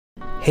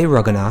Hey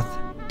Raghunath,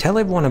 tell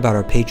everyone about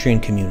our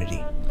Patreon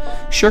community.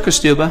 Sure,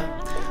 Kastuba.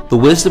 The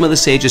Wisdom of the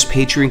Sages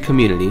Patreon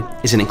community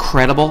is an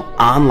incredible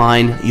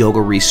online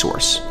yoga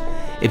resource.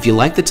 If you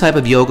like the type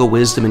of yoga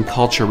wisdom and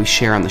culture we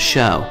share on the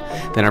show,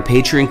 then our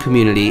Patreon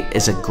community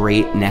is a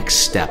great next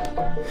step.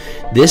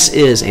 This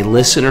is a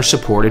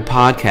listener-supported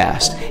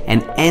podcast,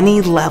 and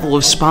any level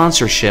of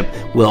sponsorship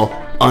will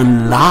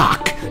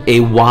unlock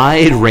a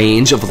wide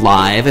range of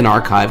live and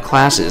archived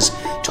classes,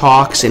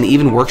 talks, and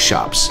even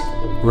workshops.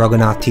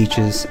 Raghunath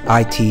teaches,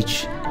 I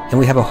teach, and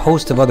we have a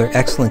host of other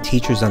excellent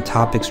teachers on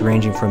topics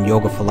ranging from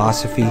yoga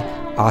philosophy,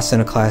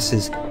 asana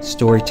classes,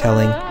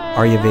 storytelling,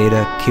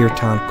 Ayurveda,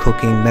 kirtan,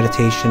 cooking,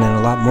 meditation, and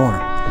a lot more.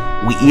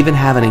 We even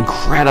have an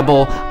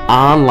incredible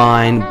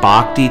online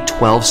Bhakti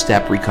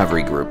 12-step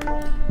recovery group.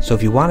 So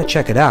if you want to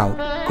check it out,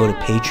 go to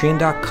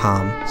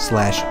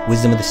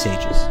patreon.com/wisdom of the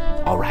sages.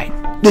 All right,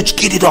 let's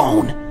get it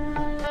on.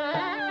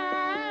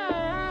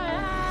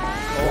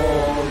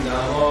 Om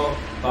Namo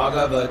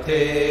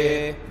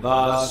Bhagavate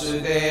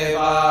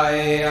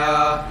Vasudevaya.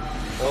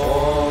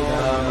 Om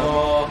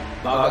Namo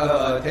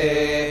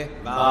Bhagavate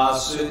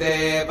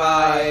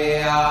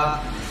Vasudevaya.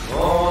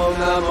 Om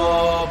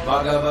Namo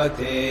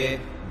Bhagavate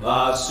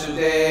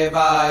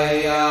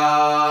Vasudevaya.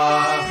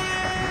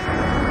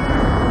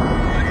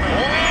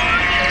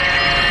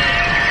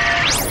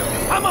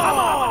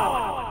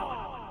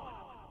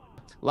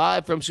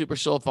 Live from Super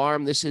Soul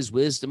Farm, this is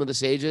Wisdom of the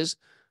Sages,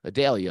 a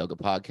daily yoga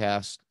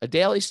podcast, a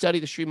daily study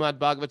of the Srimad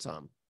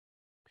Bhagavatam,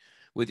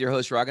 with your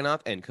host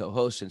Raghunath and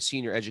co-host and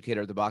senior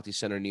educator at the Bhakti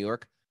Center in New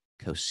York,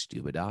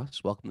 Kaustubha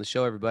Das. Welcome to the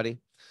show, everybody.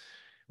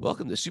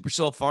 Welcome to Super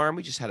Soul Farm.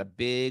 We just had a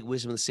big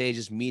Wisdom of the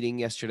Sages meeting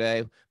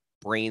yesterday,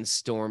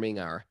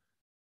 brainstorming our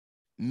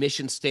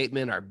mission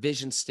statement, our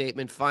vision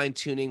statement,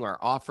 fine-tuning our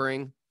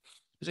offering.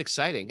 It was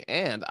exciting,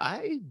 and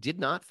I did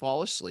not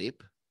fall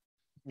asleep.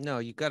 No,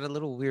 you got a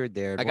little weird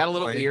there. I got a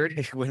little weird.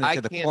 You went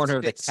into the corner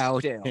of the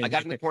couch. I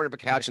got in the corner of a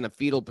couch in a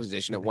fetal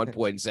position at one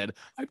point and said,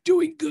 I'm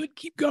doing good,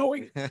 keep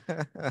going.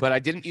 But I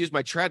didn't use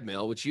my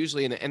treadmill, which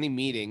usually in any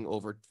meeting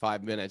over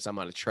 5 minutes, I'm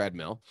on a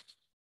treadmill.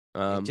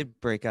 You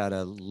did break out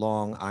a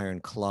long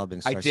iron club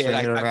and start I did.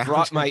 swinging it I around.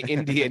 brought my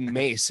Indian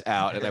mace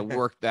out and I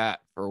worked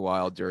that for a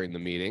while during the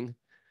meeting.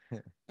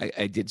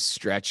 I did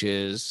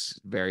stretches,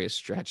 various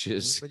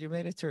stretches. But you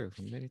made it through.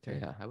 You made it through.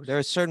 Yeah, There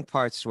are certain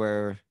parts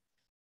where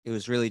it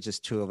was really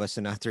just two of us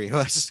and not three of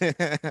us.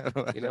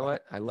 You know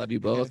what? I love you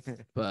both,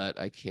 but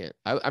I can't.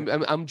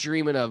 I'm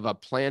dreaming of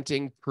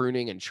planting,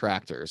 pruning, and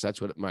tractors.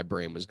 That's what my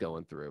brain was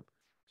going through.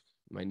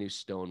 My new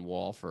stone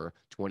wall for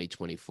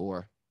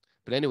 2024.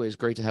 But anyways,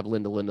 great to have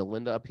Linda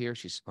up here.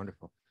 She's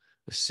Wonderful.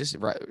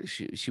 assistant. Right,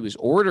 she was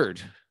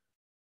ordered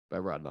by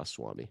Radhanath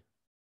Swami.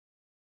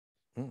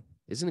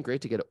 Isn't it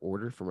great to get an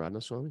order from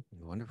Radhanath Swami?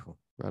 Wonderful.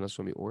 Radhanath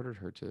Swami ordered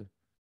her to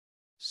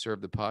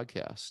serve the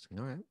podcast.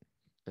 All right.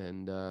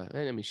 And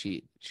I mean,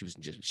 she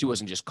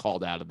wasn't just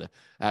called out of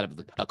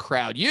a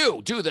crowd.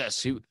 You do this.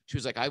 She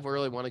was like, I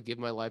really want to give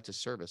my life to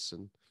service,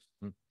 and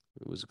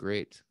it was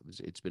great.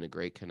 It's been a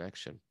great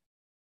connection.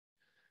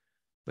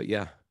 But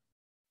yeah,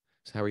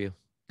 so how are you?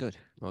 Good.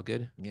 All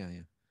good. Yeah.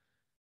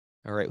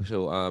 All right.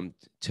 So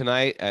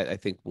tonight at I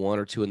think 1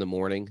 or 2 in the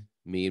morning,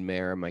 me and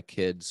Mara, my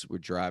kids, were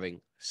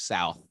driving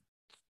south,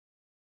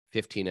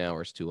 15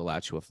 hours to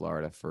Alachua,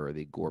 Florida, for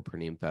the Gore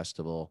Purnim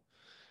Festival,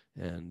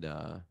 and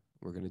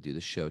we're going to do the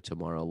show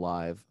tomorrow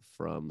live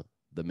from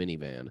the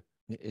minivan.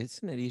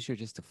 Isn't it easier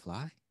just to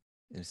fly?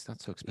 And it's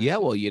not so expensive. Yeah,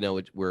 well, you know,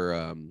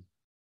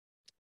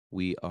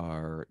 we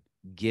are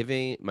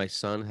giving. My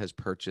son has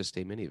purchased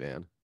a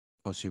minivan.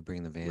 Oh, so you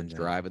bring the van. We're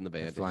driving the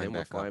van, and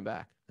we're flying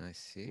back. I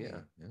see. Yeah.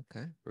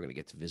 Okay. We're going to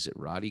get to visit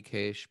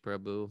Radhikesh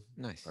Prabhu,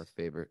 Nice. our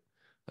favorite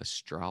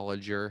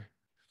astrologer.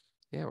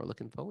 Yeah, we're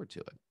looking forward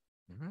to it.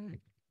 All right.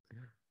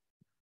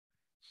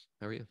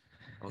 How are you?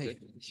 All Hey,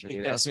 good?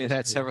 you asked me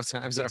that several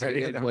times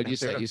already. What did you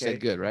say? You said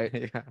good, right?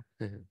 Yeah.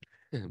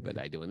 But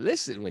I don't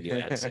listen when you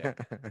answer.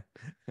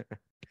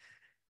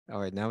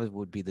 All right, now it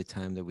would be the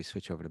time that we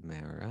switch over to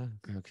Mara.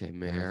 Okay,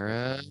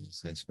 Mara.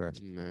 Thanks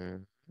first.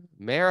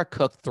 Mara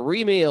cooked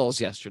 3 meals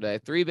yesterday,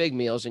 3 big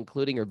meals,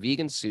 including her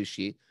vegan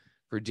sushi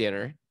for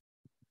dinner.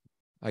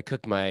 I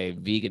cooked my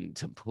vegan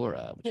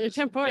tempura. Your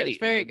tempura is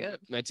very good.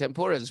 My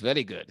tempura is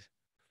very good.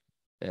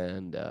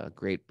 And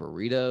great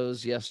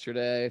burritos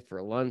yesterday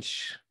for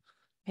lunch.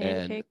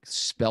 And Pancakes.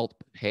 spelt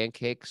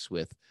pancakes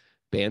with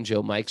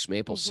Banjo Mike's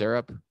maple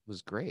syrup. It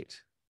was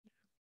great.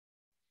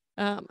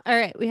 All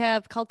right, we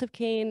have Cult of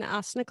Cain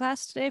asana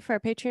class today for our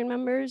Patreon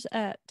members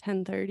at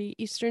 10:30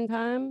 Eastern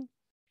time.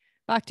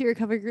 Bhakti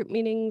Recovery Group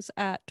meetings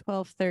at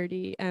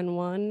 12:30 and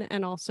 1,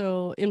 and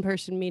also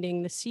in-person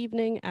meeting this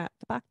evening at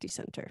the Bhakti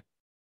Center.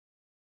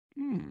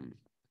 What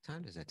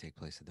time does that take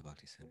place at the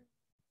Bhakti Center?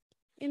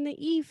 In the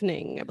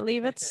evening, I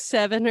believe it's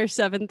 7 or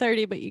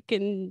 7:30, but you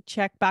can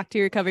check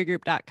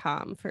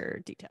bhaktirecoverygroup.com for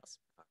details.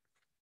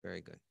 Very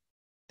good.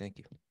 Thank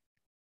you.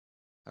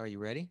 Are you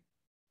ready?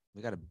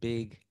 We got a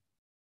big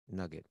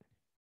nugget.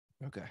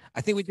 Okay.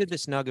 I think we did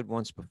this nugget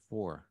once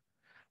before,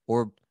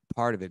 or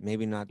part of it,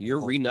 maybe not. You're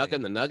the whole thing.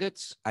 renugging the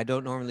nuggets? I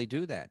don't normally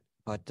do that.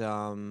 But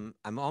I'm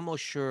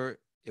almost sure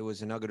it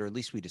was a nugget, or at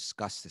least we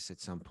discussed this at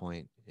some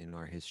point in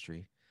our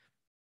history.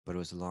 But it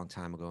was a long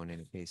time ago in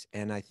any case.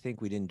 And I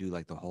think we didn't do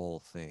like the whole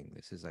thing.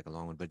 This is like a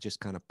long one, but it just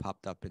kind of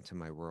popped up into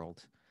my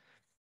world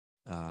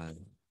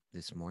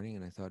this morning.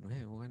 And I thought,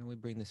 hey, why don't we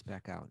bring this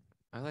back out?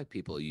 I like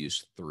people who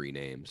use 3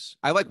 names.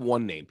 I like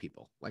one name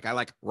people. Like I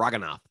like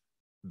Raghunath,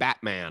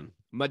 Batman,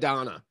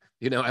 Madonna.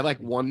 You know, I like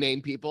one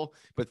name people,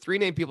 but 3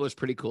 name people is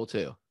pretty cool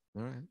too.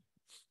 All right.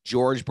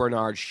 George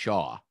Bernard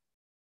Shaw,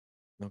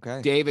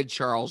 Okay. David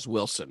Charles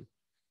Wilson,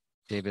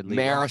 David Lee.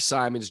 Mara Roth.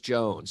 Simons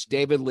Jones,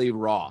 David Lee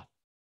Roth.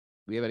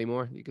 Do we have any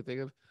more you could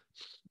think of?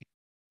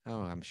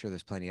 Oh, I'm sure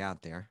there's plenty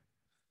out there.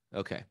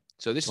 Okay.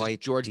 So this Dwight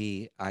is George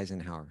D.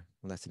 Eisenhower.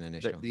 Well, that's an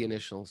initial. the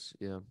initials,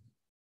 yeah.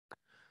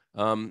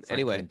 Franklin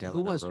Anyway, Delano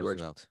who was George?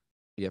 Roosevelt.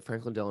 Yeah,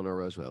 Franklin Delano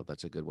Roosevelt.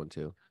 That's a good one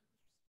too.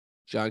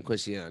 John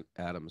Quincy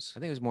Adams. I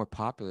think it was more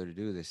popular to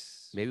do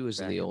this. Maybe it was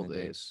in back the old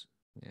day. days.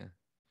 Yeah.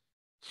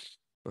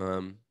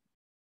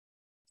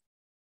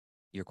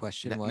 Your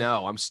question was?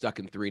 No, I'm stuck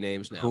in 3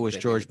 names now. Who was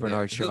George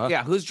Bernard Shaw?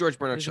 Yeah, who's George He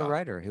Bernard was Shaw? a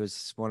writer. He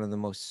was one of the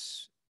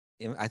most,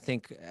 I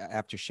think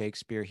after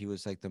Shakespeare, he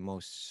was like the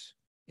most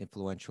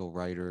influential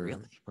writer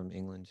Really? from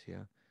England.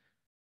 Yeah.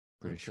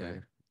 British Okay.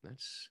 writer.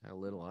 That's how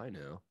little I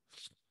know.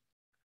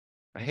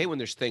 I hate when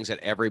there's things that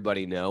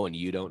everybody know and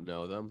you don't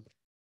know them.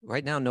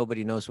 Right now,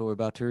 nobody knows what we're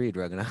about to read,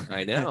 Raghunath.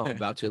 I know. I'm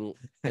about to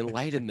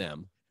enlighten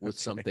them with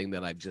something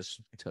that I just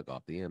took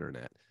off the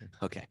internet.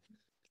 Okay.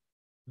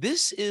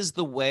 This is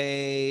the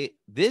way,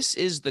 this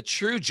is the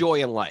true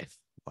joy in life.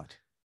 What?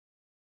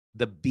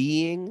 The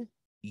being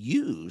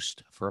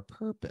used for a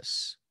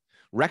purpose,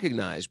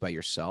 recognized by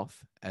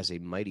yourself as a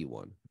mighty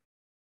one.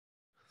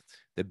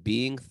 The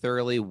being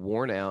thoroughly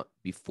worn out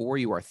before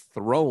you are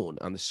thrown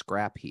on the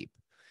scrap heap.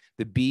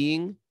 The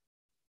being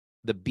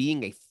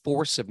a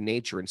force of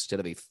nature instead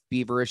of a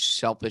feverish,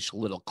 selfish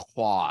little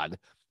clod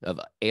of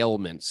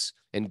ailments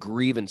and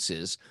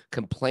grievances,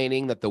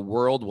 complaining that the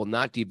world will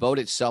not devote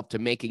itself to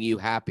making you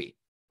happy.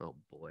 Oh,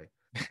 boy.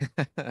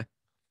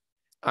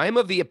 I am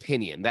of the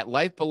opinion that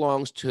life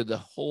belongs to the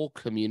whole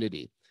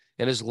community.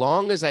 And as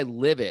long as I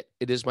live it,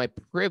 it is my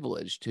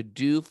privilege to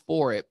do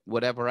for it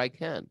whatever I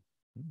can.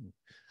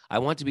 I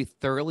want to be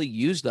thoroughly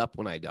used up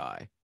when I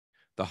die.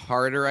 The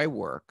harder I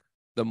work,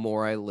 the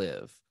more I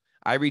live.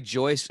 I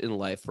rejoice in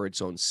life for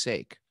its own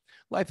sake.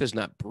 Life is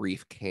not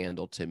brief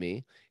candle to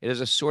me. It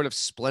is a sort of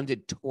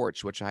splendid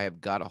torch which I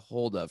have got a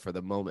hold of for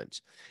the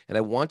moment, and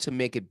I want to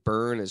make it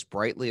burn as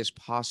brightly as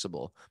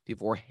possible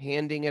before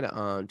handing it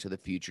on to the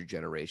future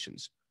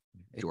generations.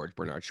 George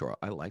Bernard Shaw.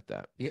 I like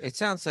that. Yeah, it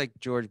sounds like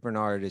George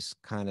Bernard is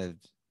kind of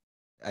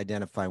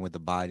identifying with the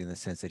body in the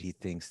sense that he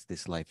thinks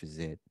this life is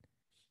it.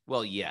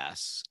 Well,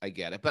 yes, I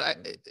get it, but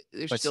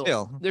there's But still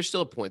still. there's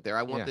still a point there.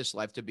 I want Yeah. this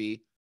life to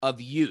be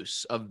of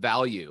use, of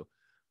value.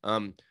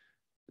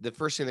 The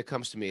first thing that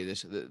comes to me,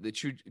 the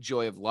true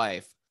joy of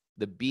life,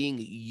 the being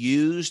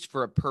used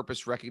for a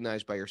purpose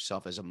recognized by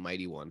yourself as a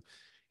mighty one.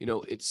 You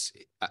know, it's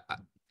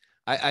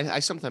I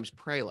sometimes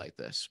pray like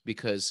this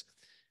because,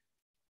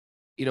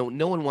 you know,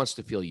 no one wants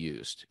to feel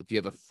used. If you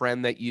have a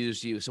friend that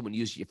used you, someone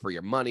used you for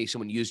your money,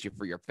 someone used you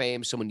for your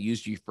fame, someone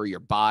used you for your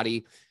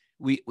body.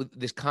 With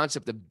this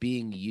concept of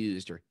being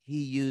used, or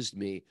he used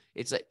me,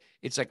 it's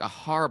like a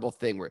horrible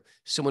thing where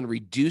someone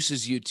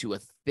reduces you to a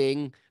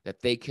thing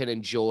that they can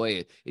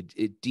enjoy.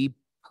 It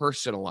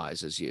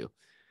depersonalizes you.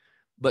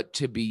 But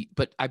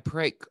I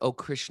pray, oh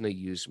Krishna,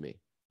 use me.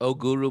 Oh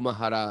Guru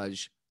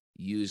Maharaj,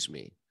 use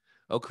me.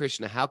 Oh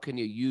Krishna, how can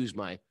you use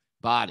my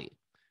body,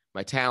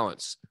 my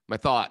talents, my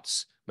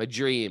thoughts, my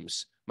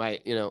dreams,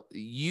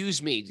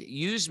 use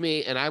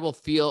me, and I will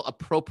feel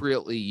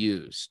appropriately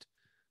used.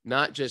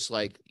 Not just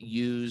like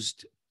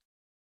used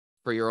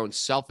for your own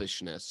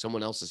selfishness,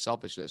 someone else's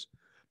selfishness,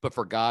 but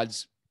for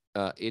God's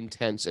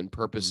intents and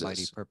purposes.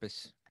 Mighty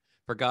purpose.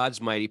 For God's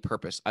mighty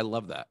purpose. I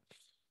love that.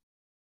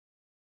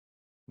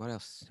 What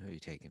else are you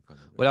taking from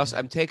it? What else?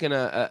 I'm taking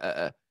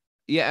and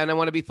I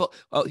want to be full.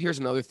 Oh, here's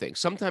another thing.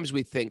 Sometimes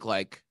we think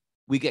like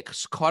we get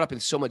caught up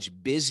in so much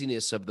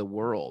busyness of the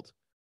world,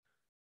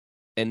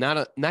 and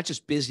not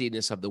just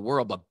busyness of the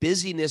world, but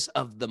busyness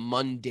of the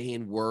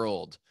mundane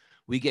world.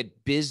 We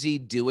get busy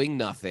doing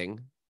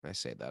nothing. I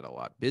say that a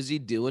lot. Busy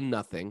doing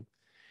nothing.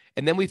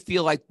 And then we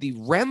feel like the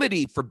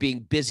remedy for being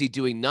busy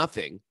doing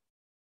nothing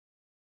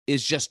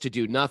is just to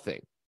do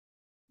nothing.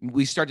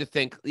 We start to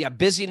think, yeah,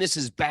 busyness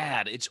is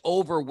bad. It's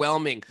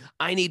overwhelming.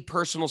 I need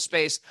personal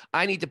space.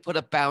 I need to put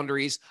up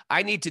boundaries.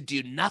 I need to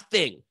do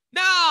nothing.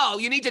 No,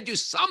 you need to do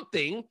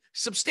something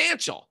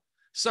substantial,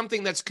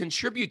 something that's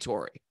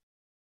contributory.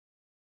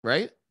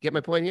 Right? Get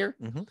my point here?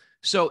 Mm-hmm.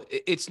 So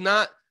it's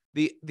not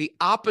the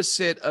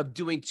opposite of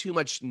doing too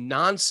much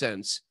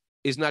nonsense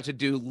is not to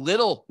do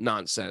little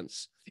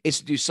nonsense. It's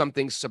to do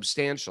something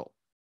substantial.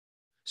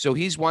 So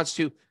he wants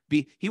to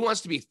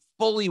be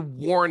fully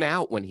worn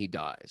out when he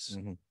dies.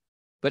 Mm-hmm.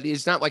 But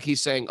it's not like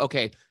he's saying,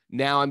 okay,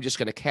 now I'm just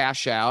going to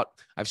cash out.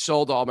 I've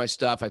sold all my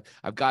stuff.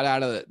 I've got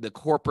out of the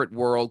corporate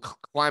world,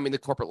 climbing the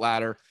corporate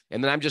ladder,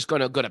 and then I'm just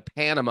going to go to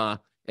Panama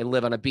and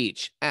live on a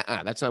beach.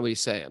 That's not what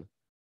he's saying.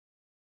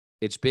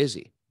 It's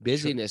busy.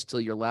 Busyness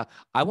till you're loud.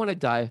 I want to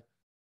die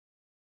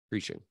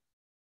preaching.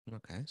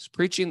 Okay. It's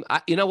preaching.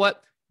 You know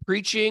what?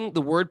 Preaching,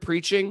 the word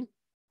preaching,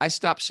 I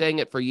stopped saying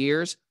it for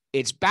years.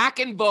 It's back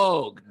in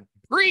vogue.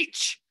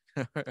 Preach.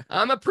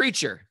 I'm a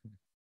preacher.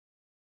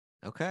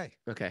 Okay.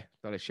 Okay.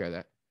 Thought I'd share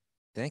that.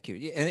 Thank you.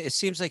 Yeah, and it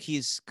seems like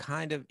he's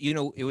kind of,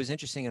 it was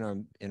interesting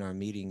in our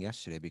meeting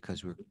yesterday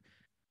because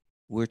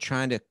we're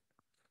trying to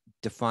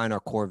define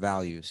our core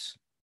values.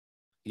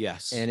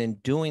 Yes. And in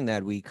doing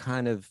that, we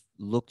kind of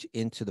looked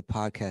into the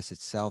podcast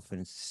itself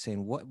and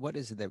saying, what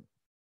is it that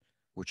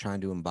we're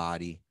trying to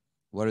embody?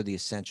 What are the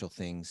essential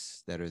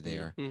things that are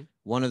there? Mm-hmm.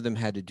 One of them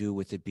had to do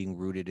with it being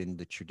rooted in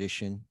the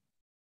tradition,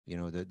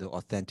 the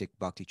authentic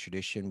Bhakti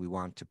tradition. We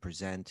want to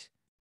present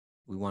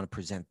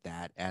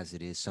that as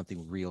it is,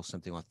 something real,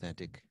 something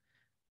authentic,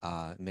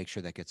 make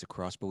sure that gets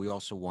across. But we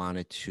also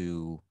wanted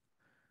to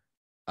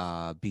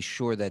be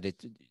sure that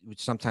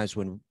sometimes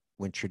when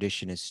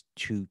tradition is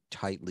too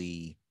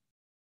tightly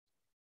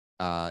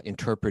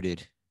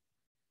interpreted,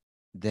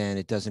 then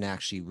it doesn't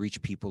actually reach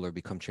people or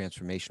become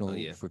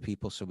transformational for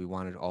people. So we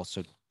wanted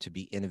also to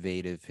be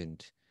innovative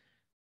and,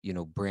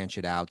 branch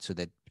it out so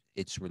that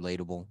it's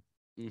relatable.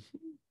 Mm-hmm.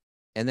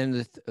 And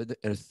then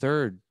the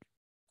third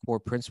core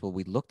principle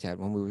we looked at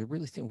when we were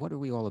really thinking, what are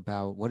we all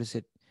about? What is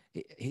it?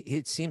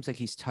 It seems like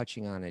he's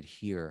touching on it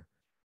here,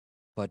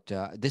 but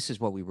this is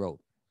what we wrote.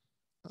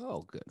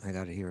 Oh, good. I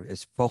got it here.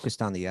 It's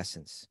focused on the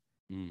essence,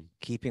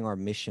 keeping our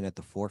mission at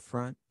the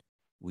forefront.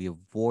 We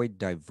avoid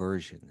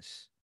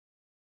diversions,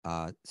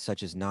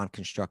 such as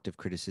non-constructive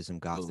criticism,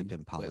 gossip,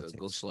 and politics.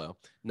 Go slow.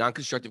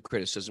 Non-constructive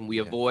criticism. We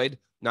avoid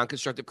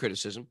non-constructive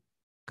criticism,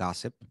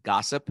 gossip,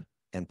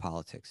 and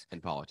politics.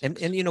 And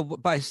politics.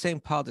 And by saying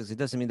politics, it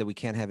doesn't mean that we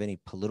can't have any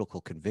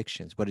political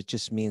convictions, but it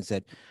just means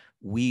that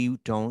we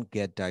don't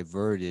get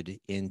diverted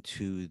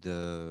into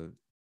the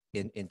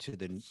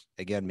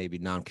again, maybe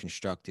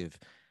non-constructive,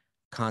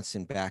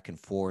 constant back and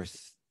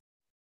forth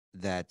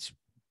that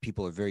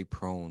people are very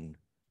prone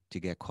to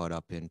get caught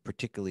up in,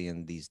 particularly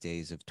in these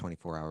days of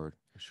 24-hour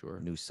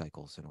news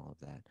cycles and all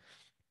of that.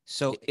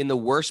 So in the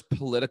worst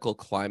political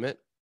climate,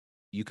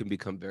 you can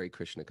become very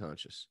Krishna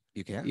conscious.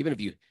 You can. Even if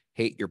you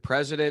hate your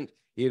president,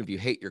 even if you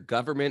hate your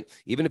government,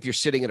 even if you're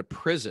sitting in a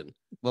prison.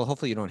 Well,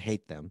 hopefully you don't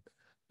hate them.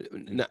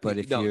 No, but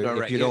if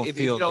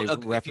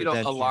you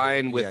don't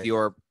align with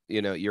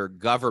your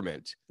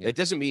government, it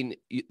doesn't mean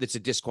it's a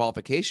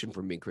disqualification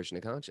from being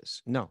Krishna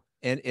conscious. No.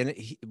 And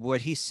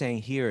what he's saying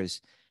here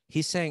is,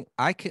 he's saying,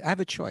 I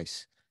have a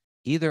choice.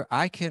 Either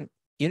I can,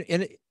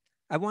 and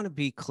I want to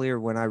be clear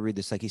when I read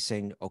this, like he's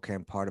saying, okay,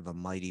 I'm part of a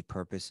mighty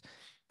purpose.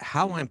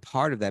 How I'm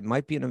part of that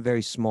might be in a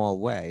very small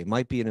way. It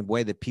might be in a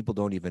way that people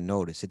don't even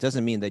notice. It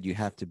doesn't mean that you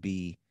have to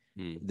be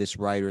this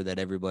writer that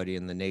everybody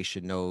in the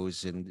nation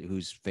knows and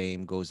whose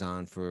fame goes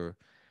on for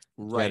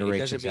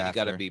generations. It doesn't mean you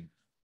got to be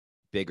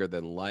bigger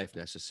than life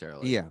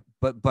necessarily. Yeah,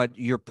 but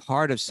you're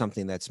part of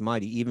something that's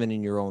mighty, even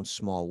in your own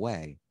small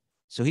way.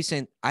 So he's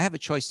saying, I have a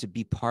choice to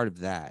be part of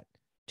that,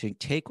 to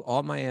take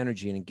all my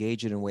energy and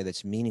engage it in a way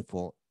that's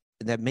meaningful,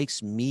 that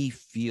makes me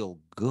feel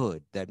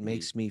good, that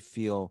makes me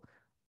feel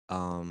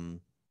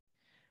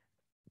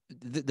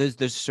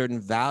there's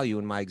certain value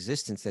in my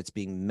existence that's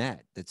being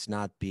met, that's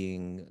not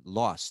being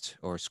lost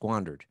or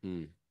squandered.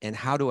 And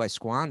how do I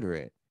squander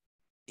it?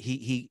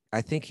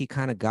 I think he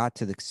kind of got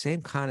to the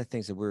same kind of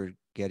things that we're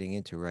getting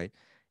into, right?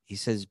 He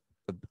says,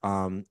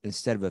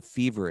 instead of a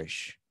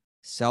feverish,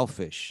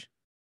 selfish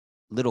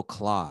little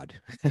clod,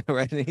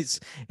 right? And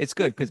it's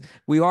good because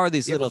we are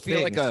these little feel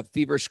things. Like a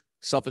feverish,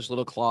 selfish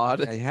little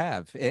clod. I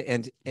have,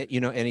 and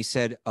he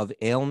said of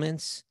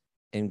ailments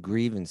and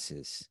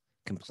grievances,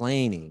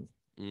 complaining.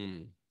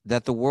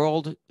 That the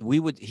world,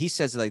 he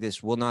says it like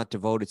this, will not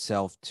devote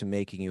itself to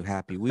making you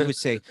happy. We would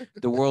say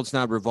the world's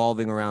not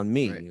revolving around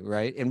me,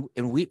 right? And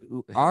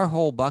our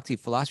whole Bhakti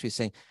philosophy is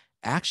saying,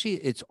 actually,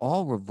 it's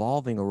all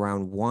revolving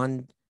around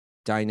one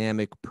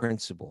dynamic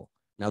principle.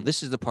 Now,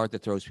 this is the part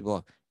that throws people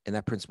off, and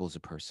that principle is a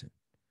person.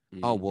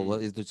 Oh, well,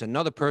 if there's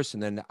another person,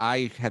 then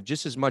I have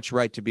just as much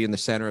right to be in the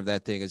center of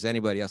that thing as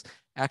anybody else.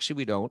 Actually,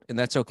 we don't, and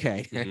that's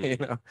okay,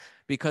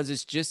 because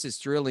it's just as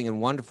thrilling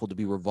and wonderful to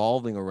be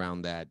revolving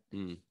around that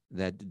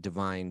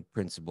divine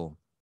principle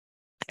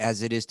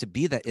as it is to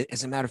be that.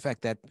 As a matter of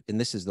fact, and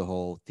this is the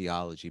whole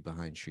theology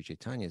behind Sri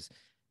Caitanya's,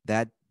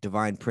 that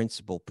divine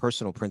principle,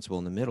 personal principle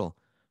in the middle,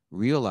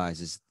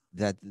 realizes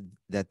that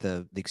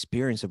the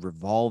experience of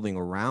revolving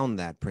around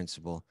that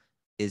principle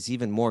is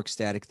even more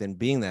ecstatic than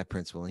being that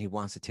principle, and he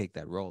wants to take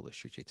that role as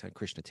Sri Caitanya.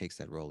 Krishna takes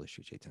that role as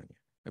Sri Caitanya,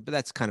 but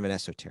that's kind of an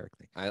esoteric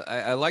thing.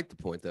 I like the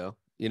point though.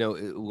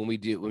 When we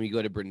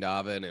go to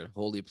Vrindavan and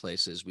holy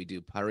places, we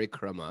do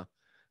parikrama.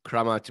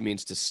 Krama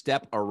means to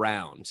step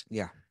around.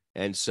 Yeah,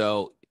 and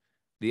so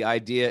the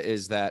idea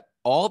is that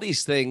all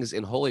these things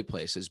in holy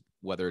places,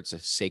 whether it's a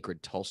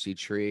sacred Tulsi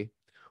tree,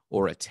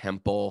 or a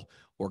temple,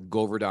 or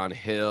Govardhan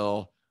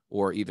Hill,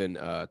 or even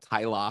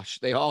Kailash,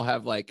 they all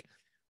have like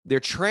they're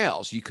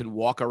trails you can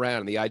walk around.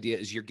 And the idea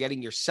is you're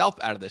getting yourself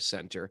out of the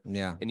center.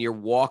 Yeah. And you're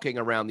walking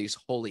around these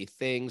holy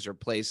things or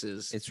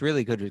places. It's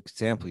really good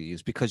example you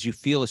use because you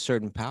feel a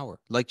certain power.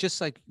 Like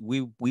just like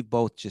we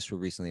both just were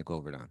recently at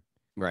Govardhan.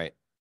 Right.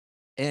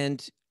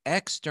 And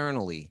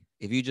externally,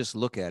 if you just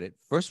look at it,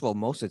 first of all,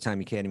 most of the time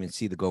you can't even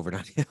see the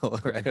Govardhan Hill,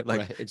 right? Like,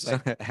 right. It's so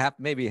like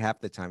maybe half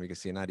the time you can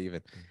see it, not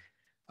even.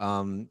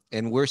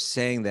 And we're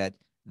saying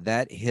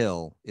that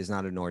hill is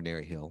not an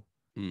ordinary hill.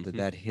 Mhm.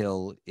 That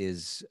hill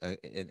is an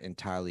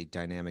entirely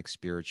dynamic,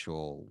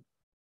 spiritual,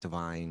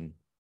 divine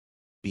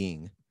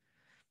being,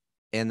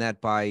 and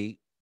that by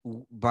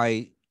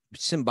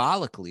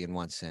symbolically, in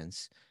one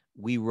sense,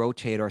 we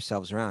rotate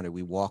ourselves around it.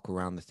 We walk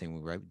around the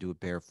thing. We do it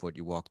barefoot.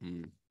 You walk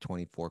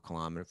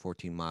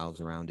 14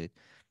 miles around it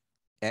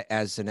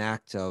as an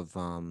act of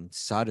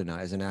sadhana,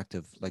 as an act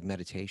of like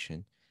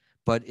meditation.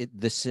 But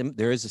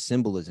there is a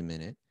symbolism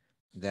in it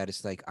that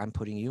it's like, I'm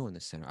putting you in the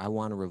center. I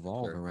want to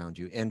revolve around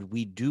you. And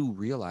we do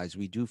realize,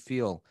 we do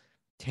feel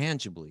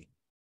tangibly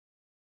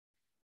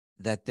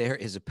that there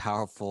is a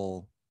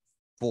powerful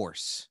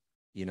force.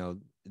 You know,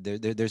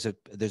 there's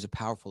a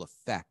powerful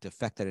effect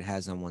that it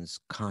has on one's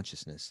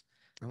consciousness,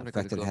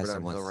 effect that it has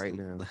on one's right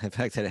now.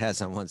 effect that it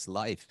has on one's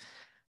life.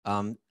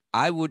 When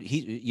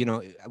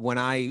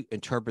I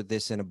interpret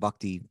this in a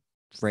Bhakti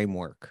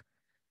framework,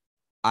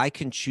 I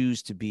can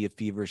choose to be a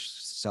feverish,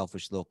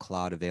 selfish little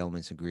clod of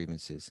ailments and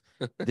grievances.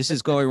 This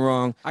is going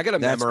wrong. I got to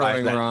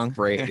memorize that wrong.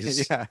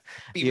 phrase. Yeah.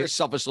 Feverish,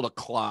 selfish little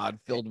clod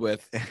filled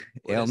with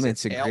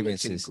ailments and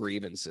ailments grievances. and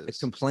grievances. It's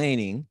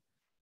complaining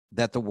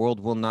that the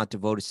world will not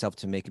devote itself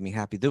to making me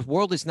happy. The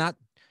world is not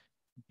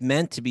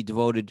meant to be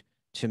devoted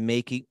to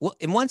making, well,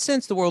 in one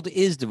sense, the world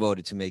is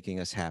devoted to making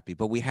us happy,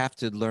 but we have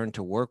to learn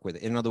to work with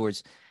it. In other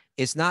words,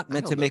 it's not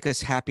meant to make us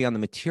happy on the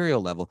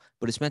material level,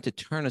 but it's meant to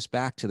turn us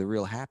back to the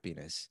real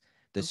happiness.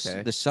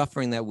 The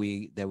suffering that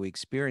we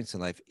experience in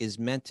life is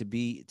meant to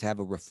have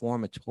a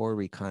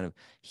reformatory kind of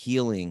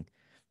healing.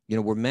 You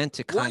know, we're meant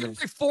to kind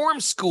of reform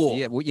school.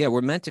 Yeah,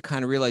 we're meant to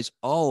kind of realize,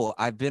 oh,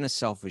 I've been a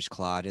selfish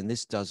clod and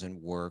this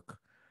doesn't work.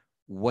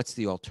 What's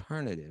the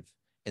alternative?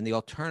 And the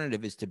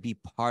alternative is to be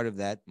part of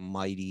that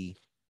mighty,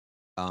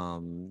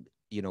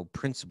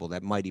 principle,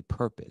 that mighty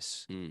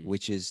purpose,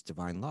 which is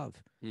divine love.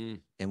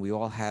 And we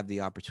all have the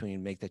opportunity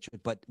to make that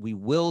choice, but we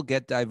will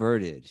get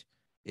diverted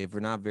if we're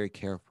not very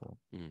careful.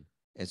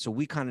 And so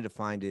we kind of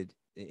defined it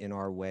in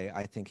our way.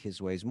 I think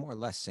his way is more or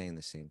less saying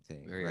the same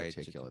thing. Very right?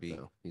 articulate,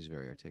 though. He's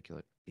very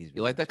articulate.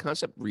 You like that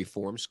concept,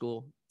 reform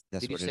school?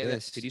 That's what it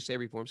is. Did you say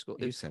reform school?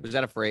 You said was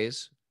that a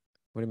phrase?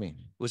 What do you mean?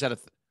 Was that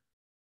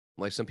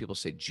like some people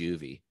say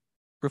juvie?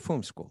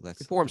 Reform school.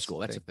 That's reform school.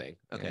 That's a thing.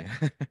 Okay.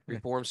 Yeah.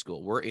 Reform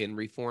school. We're in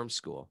reform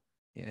school.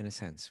 Yeah, in a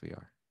sense, we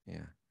are.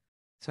 Yeah.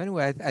 So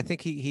anyway, I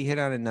think he hit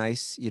on a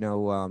nice,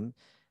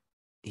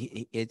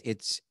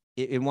 it's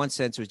in one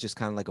sense, it was just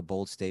kind of like a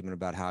bold statement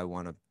about how I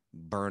want to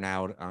burn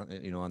out,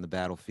 on the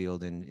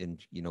battlefield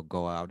and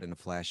go out in a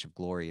flash of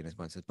glory in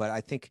one sense. But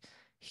I think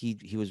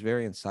he was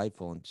very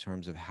insightful in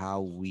terms of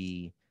how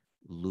we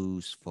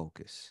lose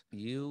focus.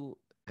 You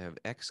have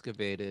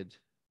excavated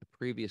a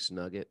previous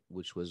nugget,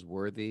 which was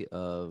worthy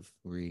of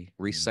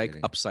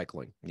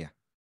upcycling. Yeah.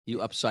 You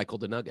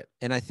upcycled a nugget.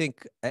 And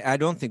I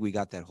don't think we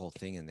got that whole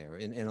thing in there.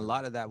 And a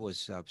lot of that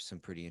was some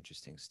pretty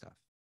interesting stuff.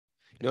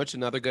 You know, it's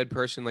another good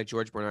person like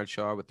George Bernard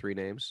Shaw with 3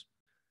 names.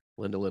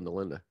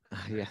 Linda.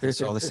 Yeah,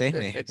 it's all the same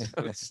name.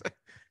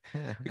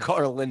 We call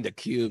her Linda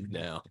Cubed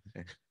now.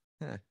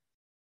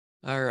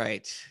 All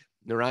right.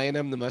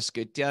 Narayanam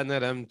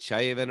namaskrityanam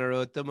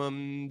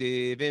chaivanarottamam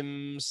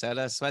devim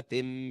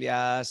saraswatim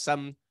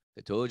vyasam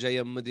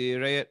tatojayam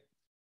mudirayat.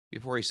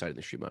 Before he cited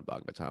the Srimad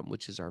Bhagavatam,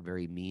 which is our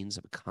very means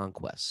of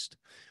conquest,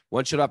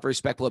 one should offer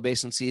respectful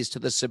obeisances to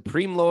the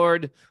Supreme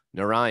Lord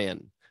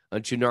Narayan,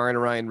 unto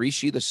Narayan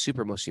Rishi, the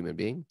supermost human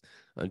being,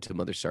 unto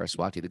Mother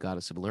Saraswati, the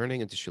goddess of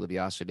learning, and to Srila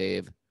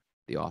Vyasadeva,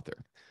 the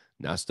author.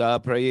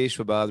 Nasta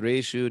prayeshva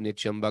badreshu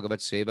nityam bhagavat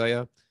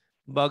sevaya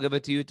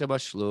bhagavati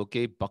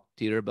utamashloke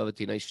bhaktir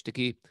bhavati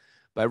naishtiki.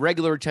 By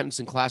regular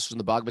attendance in classes in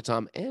the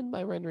Bhagavatam and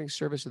by rendering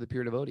service to the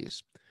pure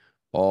devotees,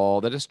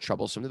 all that is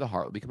troublesome to the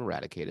heart will become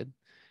eradicated,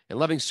 and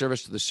loving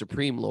service to the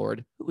Supreme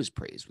Lord, who is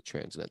praised with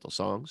transcendental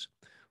songs,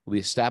 will be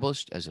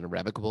established as an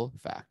irrevocable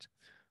fact.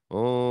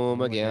 Om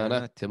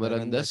Jnana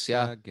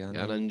Timarandasya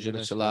Jnananjana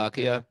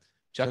Shalakya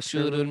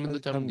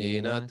Chakshurunmilitam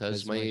Nena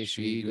Tasmai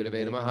Shri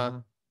Gurave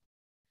Namaha.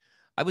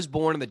 I was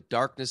born in the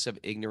darkness of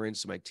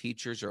ignorance. My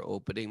teachers are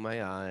opening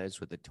my eyes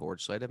with the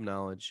torchlight of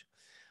knowledge.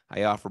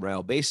 I offer my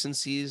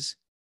obeisances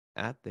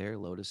at their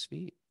lotus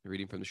feet.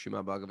 Reading from the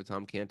Srimad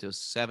Bhagavatam, Canto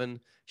 7,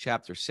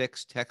 Chapter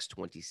 6, Text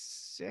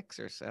 26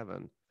 or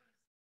 7.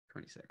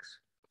 26.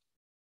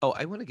 Oh,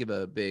 I want to give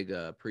a big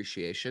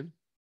appreciation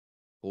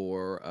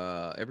for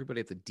everybody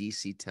at the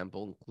DC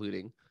Temple,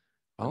 including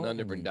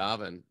Ananda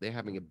Vrindavan. They're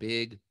having a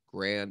big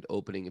grand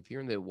opening. If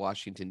you're in the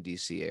Washington,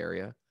 D.C.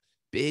 area,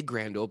 big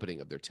grand opening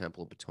of their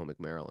temple in Potomac,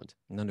 Maryland.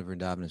 Ananda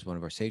Vrindavan is one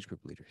of our Sage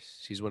Group leaders.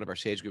 She's one of our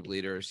Sage Group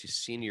leaders. She's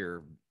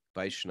senior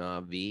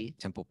Vaishnavi,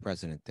 Temple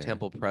president there.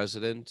 temple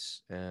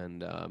president,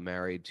 and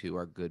married to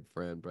our good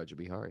friend Braja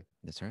Bihari.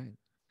 That's right.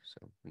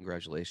 So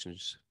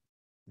congratulations.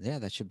 Yeah,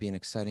 that should be an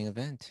exciting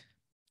event.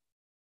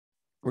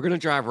 We're going to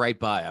drive right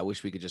by. I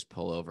wish we could just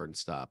pull over and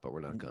stop, but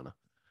we're not going to.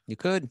 You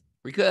could.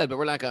 We could, but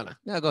we're not going to.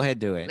 No, go ahead,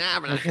 do it. Nah,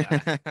 we're not going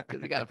to.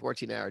 Because we got a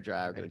 14-hour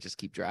drive. We're going to just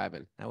keep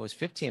driving. That was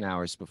 15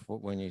 hours before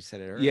when you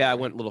said it earlier. Yeah, I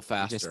went a little You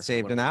faster. just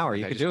saved an hour.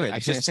 You could do it. I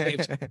just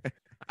saved.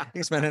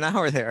 You spent an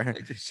hour there.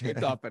 I just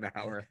shaved off an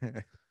hour.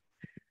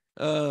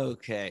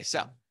 Okay,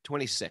 so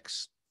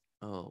 26.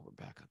 Oh,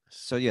 we're back on this.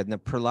 So yeah, the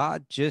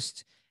Prahlad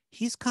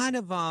he's kind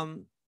of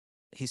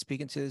he's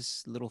speaking to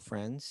his little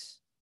friends.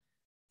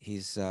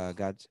 He's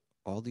got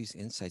all these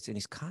insights, and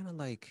he's kind of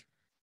like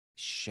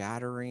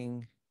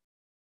shattering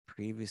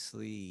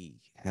previously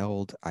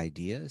held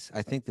ideas.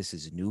 I think this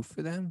is new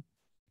for them.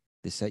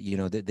 This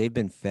that they've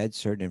been fed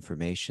certain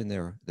information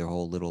their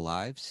whole little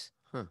lives,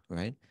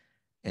 right?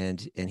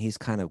 And he's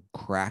kind of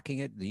cracking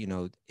it,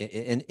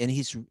 and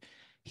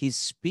he's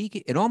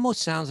speaking. It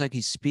almost sounds like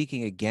he's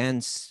speaking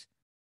against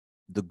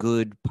the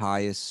good,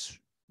 pious,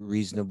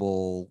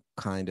 reasonable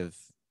kind of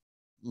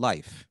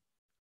life,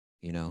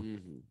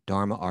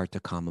 Dharma, Artha,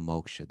 Kama,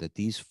 Moksha. That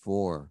these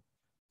four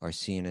are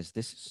seen as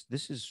this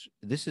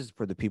is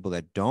for the people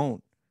that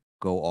don't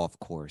go off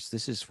course.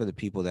 This is for the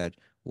people that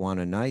want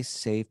a nice,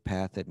 safe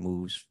path that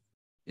moves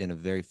in a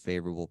very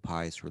favorable,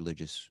 pious,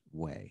 religious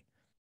way.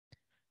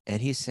 And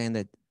he's saying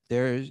that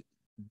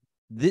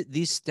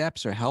these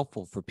steps are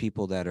helpful for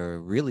people that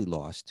are really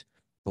lost.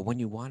 But when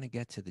you want to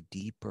get to the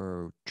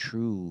deeper,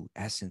 true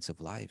essence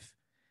of life,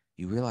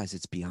 you realize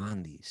it's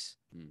beyond these.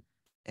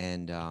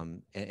 And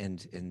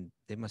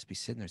they must be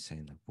sitting there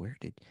saying,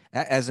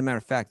 as a matter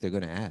of fact, they're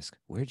going to ask,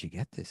 where'd you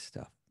get this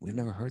stuff? We've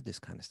never heard this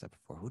kind of stuff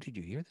before. Who did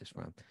you hear this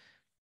from?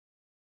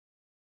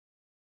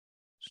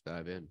 Let's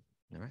dive in.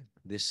 All right.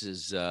 This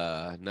is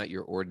not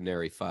your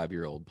ordinary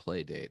 5-year-old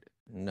play date.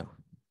 No.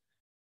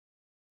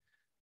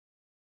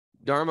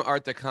 Dharma,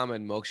 Artha, Kama,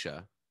 and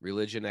Moksha,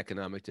 religion,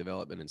 economic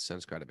development, and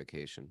sense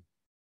gratification,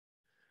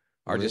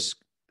 are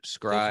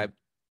described.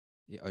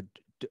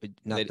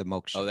 Not the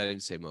moksha. Oh, that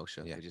didn't say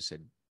moksha. Yeah. I just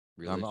said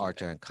religion, Dharma,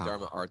 Artha, and Kama.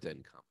 Dharma, Artha,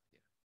 and Kama. Yeah.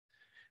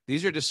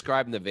 These are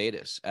described in the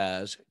Vedas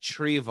as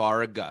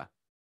Trivarga,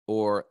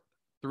 or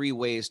 3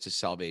 ways to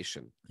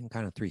salvation. And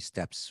kind of 3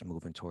 steps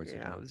moving towards it.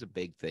 Yeah, it's a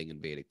big thing in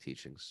Vedic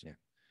teachings. Yeah.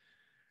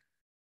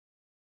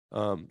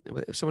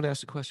 Someone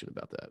asked a question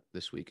about that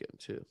this weekend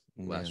too.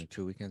 Last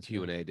 2 weekends.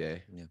 Q&A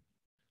day. Yeah.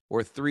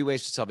 Or 3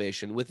 ways to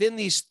salvation. Within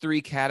these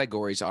 3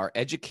 categories are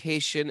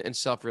education and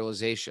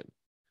self-realization,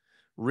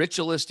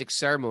 ritualistic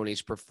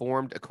ceremonies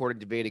performed according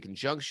to Vedic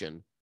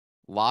injunction,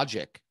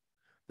 logic,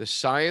 the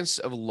science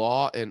of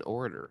law and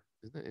order.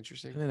 Isn't that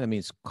interesting? I think that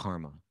means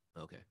karma.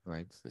 Okay.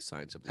 Right. The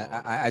science of law.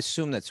 I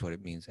assume that's what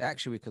it means.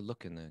 Actually, we could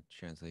look in the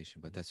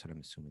translation, but that's what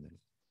I'm assuming that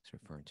it's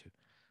referring to.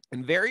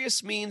 And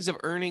various means of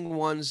earning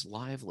one's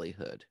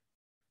livelihood.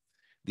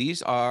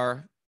 These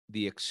are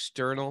the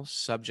external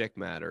subject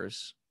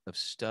matters of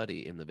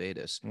study in the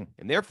Vedas,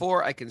 and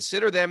therefore I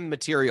consider them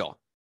material.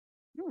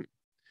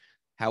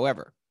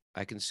 However,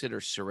 I consider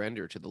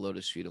surrender to the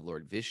lotus feet of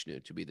Lord Vishnu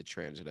to be the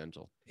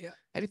transcendental. Yeah.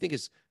 How do you think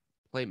his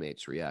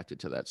playmates reacted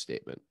to that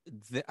statement?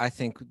 I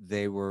think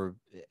they were,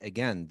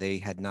 again, they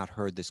had not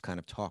heard this kind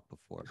of talk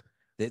before.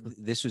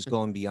 This was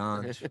going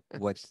beyond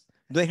what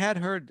they had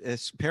heard.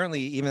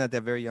 Apparently, even at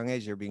that very young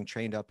age, they're being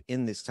trained up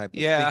in this type of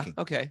thinking.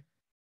 Okay.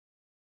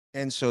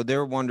 And so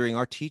they're wondering,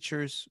 our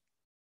teachers,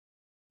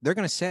 they're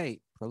going to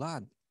say,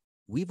 Prahlad,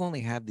 we've only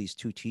had these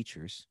 2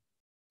 teachers.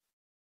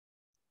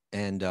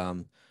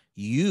 And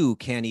you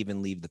can't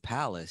even leave the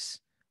palace.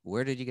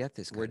 Where did you get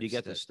this? Where did you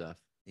get this stuff?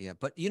 Yeah,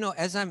 but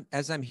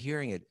as I'm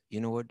hearing it,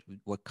 you know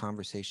what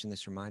conversation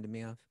this reminded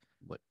me of?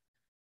 What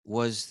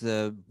was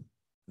the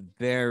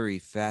very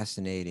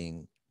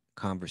fascinating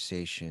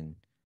conversation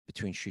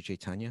between Sri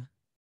Caitanya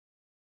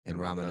and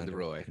Ramananda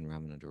Raya. And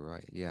Ramananda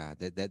Raya. Yeah,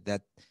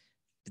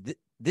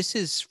 this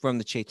is from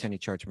the Caitanya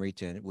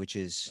Charitamrita, which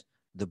is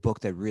the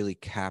book that really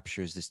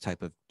captures this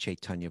type of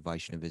Caitanya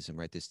Vaishnavism,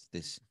 right?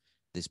 This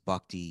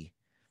Bhakti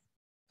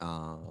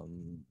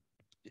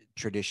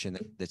tradition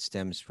that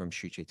stems from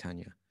Sri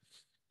Caitanya.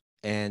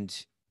 And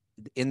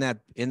in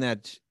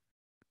that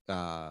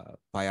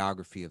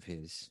biography of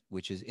his,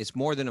 it's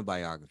more than a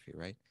biography,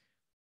 right?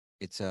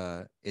 It's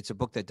a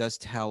book that does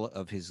tell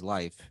of his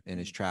life and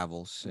his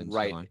travels and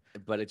right. So on.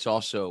 But it's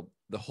also,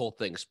 the whole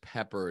thing's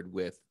peppered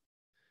with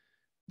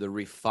the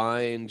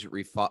refined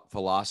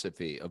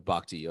philosophy of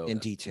Bhakti yoga. In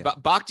detail.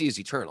 Bhakti is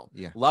eternal.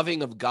 Yeah.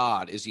 Loving of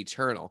God is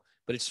eternal,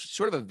 but it's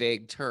sort of a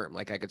vague term.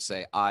 Like I could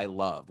say, I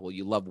love. Well,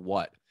 you love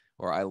what?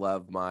 Or I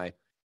love I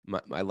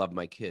love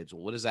my kids.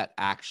 Well, what does that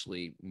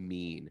actually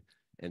mean?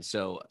 And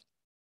so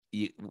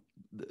Caitanya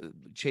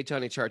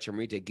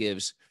Charitamrita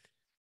gives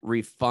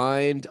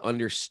refined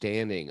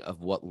understanding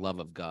of what love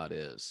of God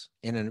is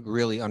in a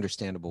really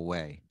understandable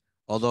way.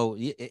 Although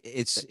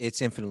it's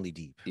infinitely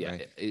deep. Yeah,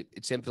 right?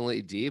 It's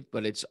infinitely deep,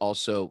 but it's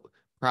also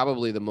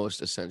probably the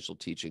most essential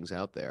teachings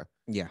out there.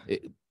 Yeah.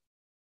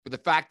 The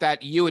fact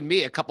that you and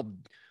me, a couple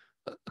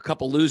a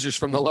couple losers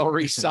from the Lower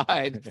East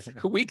Side.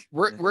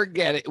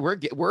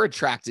 We're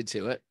attracted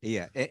to it.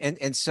 Yeah,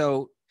 and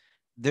so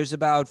there's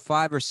about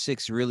 5 or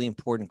 6 really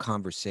important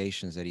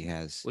conversations that he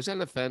has. Was that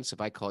an offense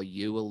if I call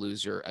you a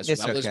loser as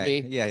It's well as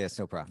okay. me? Yeah, it's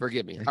no problem.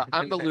 Forgive me.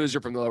 I'm the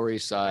loser from the Lower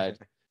East Side.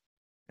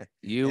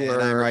 You And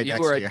I'm were right you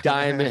next were to a you.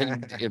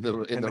 diamond in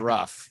the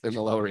rough in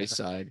the Lower East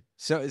Side.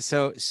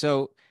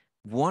 So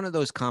one of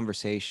those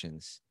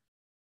conversations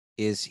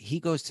is he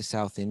goes to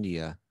South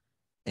India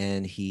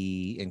and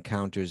he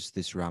encounters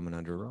this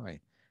Ramananda Raya,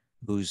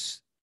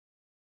 who's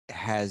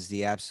has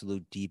the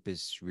absolute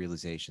deepest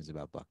realizations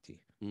about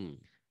Bhakti. Mm.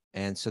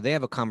 And so they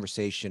have a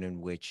conversation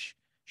in which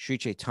Sri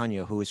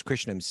Caitanya, who is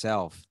Krishna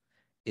himself,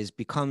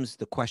 becomes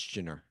the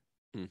questioner.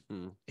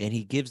 Mm-hmm. And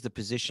he gives the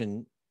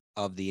position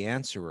of the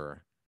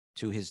answerer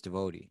to his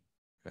devotee,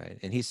 right?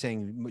 And he's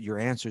saying, your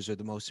answers are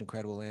the most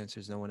incredible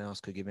answers. No one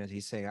else could give answers.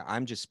 He's saying,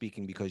 I'm just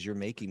speaking because you're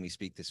making me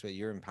speak this way.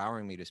 You're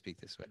empowering me to speak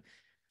this way.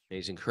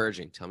 He's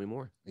encouraging. Tell me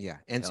more. Yeah.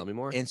 Tell me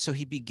more. And so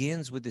he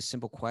begins with this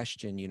simple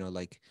question,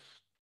 like,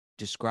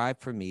 describe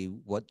for me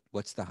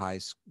what's the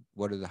highest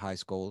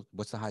goal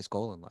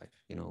in life?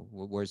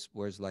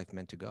 Where's life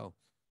meant to go?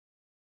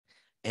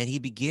 And he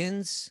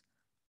begins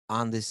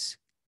on this,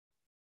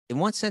 in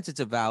one sense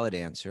it's a valid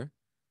answer,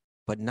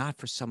 but not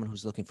for someone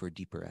who's looking for a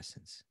deeper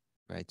essence,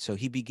 right? So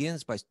he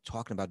begins by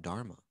talking about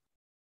dharma,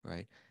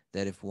 right?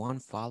 That if one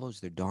follows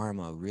their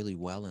dharma really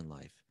well in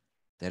life,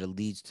 that it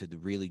leads to the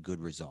really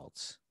good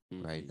results,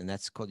 right? And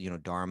that's called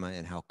dharma,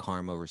 and how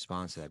karma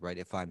responds to that, right?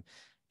 If I'm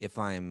if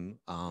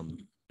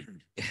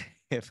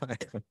I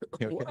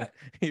What?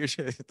 you're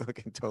just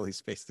looking totally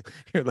spaced.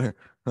 You're like,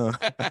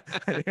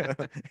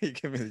 you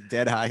give me the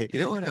dead eye. You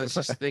know what? I was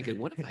just thinking,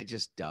 what if I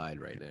just died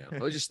right now?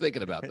 I was just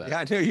thinking about that. Yeah,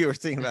 I knew you were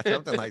thinking about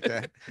something like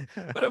that.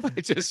 What if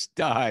I just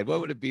died?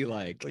 What would it be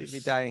like? Well, you'd be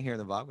dying here in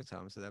the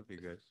Bhagavatam, so that'd be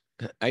good.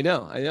 I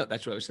know.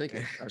 That's what I was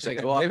thinking. I was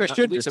thinking, well, Maybe I at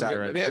should least just die I'm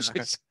right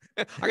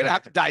gonna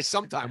have to die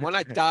sometime. Why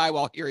not die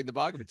while hearing the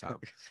Bhagavatam?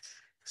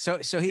 So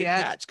he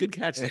asked. Good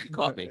catch. You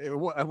caught me. It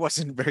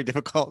wasn't very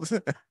difficult.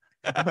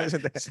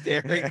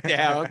 Staring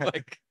down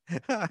like.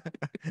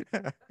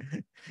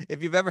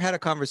 If you've ever had a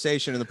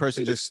conversation and the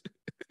person just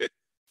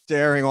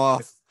staring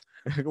off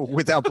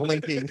without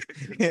blinking,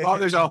 Oh,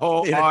 there's a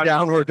whole in a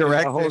downward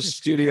direction, a whole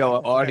studio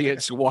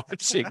audience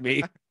watching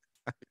me.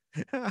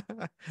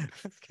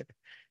 Okay.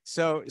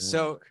 So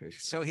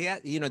he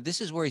had,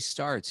 this is where he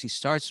starts. He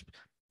starts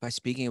by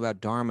speaking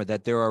about dharma,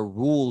 that there are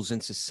rules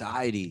in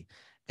society,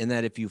 and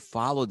that if you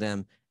follow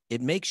them,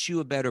 it makes you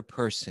a better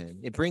person.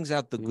 It brings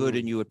out the good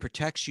in you. It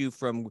protects you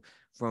from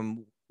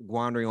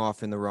wandering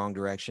off in the wrong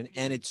direction,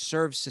 and it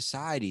serves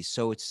society.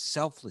 So it's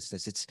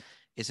selflessness.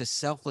 It's a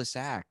selfless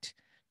act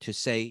to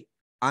say,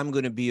 I'm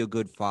going to be a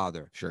good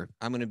father. Sure.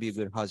 I'm going to be a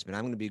good husband.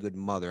 I'm going to be a good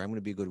mother. I'm going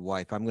to be a good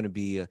wife. I'm going to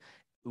be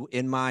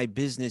in my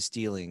business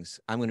dealings,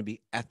 I'm going to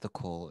be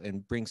ethical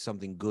and bring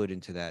something good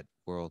into that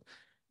world.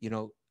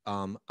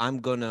 I'm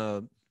going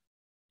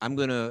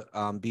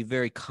to be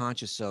very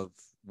conscious of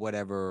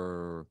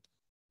whatever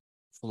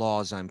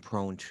flaws I'm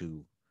prone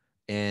to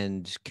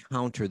and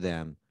counter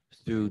them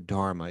through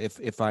dharma.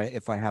 If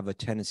I have a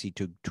tendency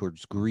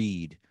towards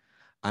greed,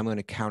 I'm going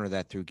to counter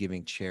that through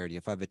giving charity.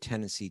 If I have a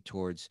tendency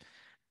towards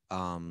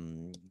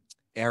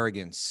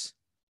arrogance,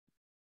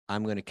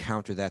 I'm going to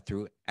counter that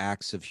through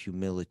acts of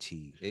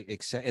humility,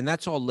 and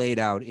that's all laid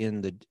out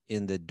in the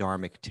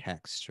dharmic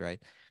text, right?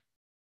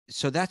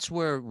 So that's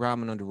where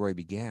Ramananda Raya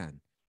began,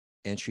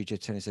 and Sri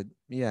Chaitanya said,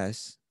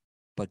 "Yes,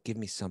 but give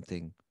me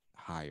something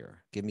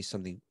higher. Give me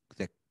something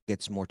that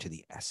gets more to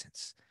the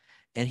essence."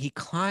 And he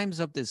climbs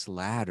up this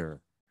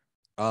ladder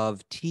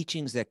of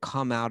teachings that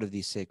come out of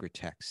these sacred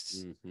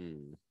texts.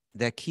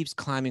 That keeps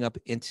climbing up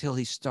until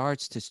he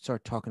starts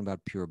talking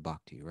about pure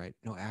bhakti, right?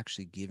 No,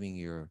 actually giving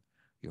your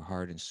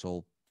heart and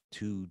soul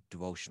to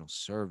devotional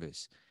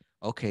service.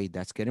 Okay,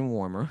 that's getting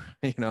warmer,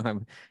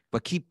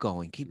 but keep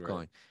going.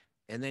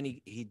 And then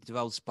he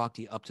develops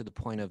bhakti up to the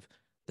point of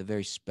the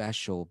very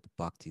special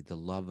bhakti, the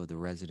love of the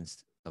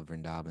residents of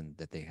Vrindavan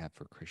that they have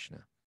for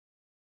Krishna,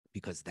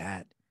 because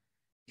that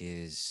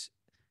is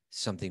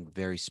something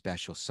very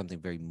special, something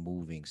very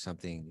moving,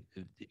 something,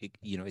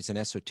 it's an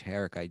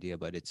esoteric idea,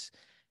 but it's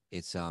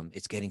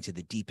getting to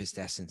the deepest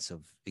essence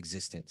of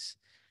existence.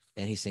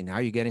 And he's saying, now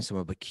you're getting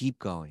somewhere, but keep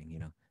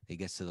going. He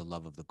gets to the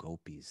love of the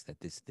gopis, that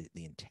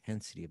the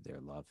intensity of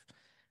their love,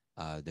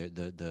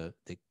 the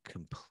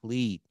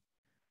complete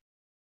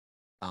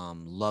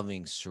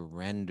loving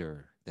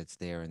surrender that's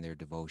there in their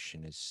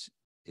devotion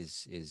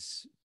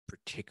is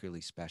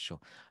particularly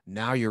special.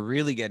 Now you're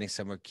really getting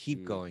somewhere.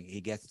 Keep going.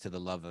 He gets to the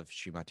love of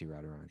Srimati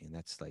Radharani, and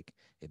that's like,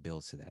 it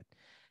builds to that.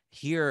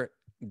 Here,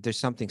 there's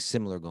something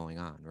similar going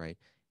on, right?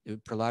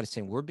 Prahlad is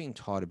saying, we're being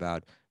taught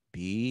about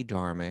be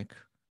dharmic,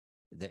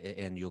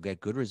 and you'll get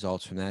good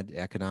results from that.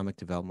 Economic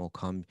development will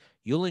come.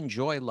 You'll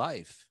enjoy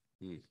life,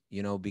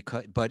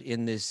 but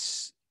in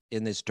this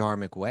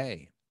dharmic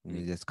way,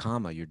 this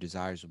karma, your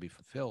desires will be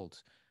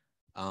fulfilled.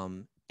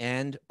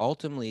 And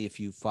ultimately, if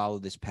you follow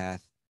this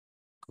path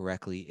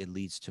correctly, it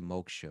leads to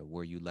moksha,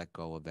 where you let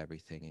go of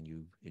everything and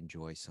you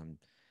enjoy some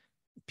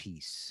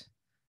peace.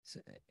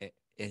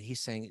 And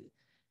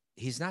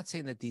he's not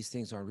saying that these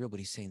things aren't real, but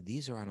he's saying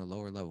these are on a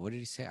lower level. What did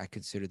he say? I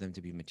consider them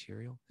to be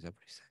material. Is that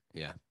what he said?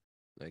 Yeah.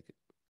 Like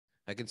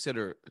I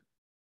consider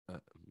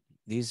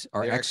these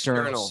are they're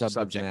external subject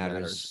subject matters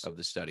matters. of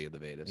the study of the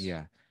Vedas.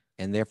 Yeah.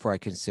 And therefore I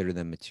consider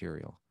them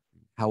material.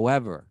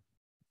 However,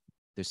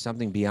 there's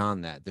something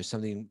beyond that. There's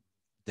something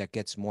that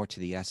gets more to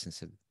the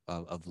essence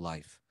of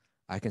life.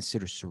 I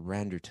consider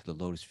surrender to the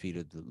lotus feet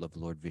of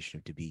Lord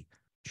Vishnu to be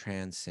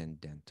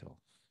transcendental,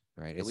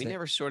 right? And we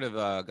never sort of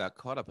got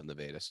caught up in the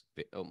Vedas.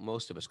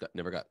 Most of us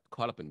never got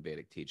caught up in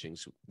Vedic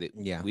teachings.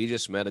 Yeah. We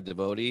just met a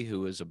devotee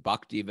who was a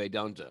Bhakti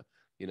Vedanta,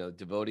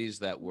 devotees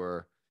that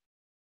were,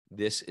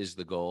 this is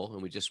the goal.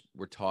 And we just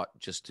were taught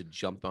just to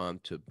jump on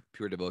to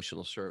pure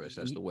devotional service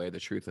as the way, the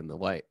truth, and the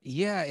light.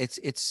 Yeah,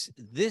 it's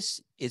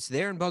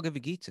there in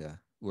Bhagavad Gita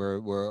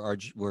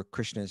where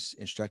Krishna's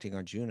instructing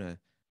Arjuna,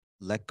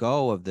 let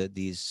go of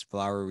these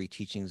flowery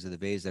teachings of the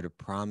Vedas that are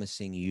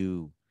promising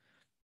you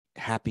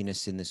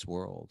happiness in this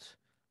world.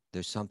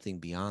 There's something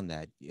beyond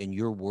that, and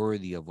you're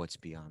worthy of what's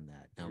beyond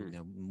that.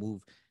 Now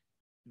move.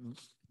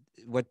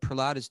 What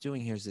Prahlad is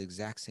doing here is the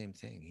exact same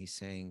thing. He's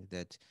saying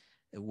that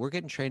we're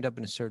getting trained up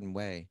in a certain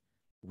way.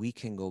 We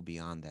can go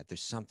beyond that.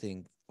 There's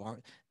something far.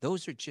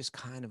 Those are just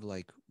kind of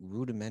like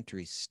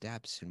rudimentary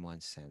steps in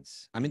one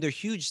sense. I mean, they're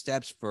huge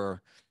steps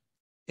for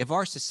if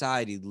our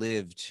society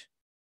lived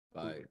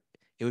By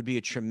it would be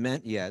a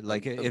tremendous,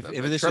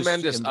 if this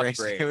tremendous was embraced,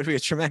 upgrade. it would be a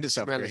tremendous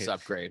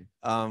upgrade.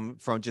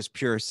 From just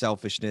pure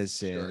selfishness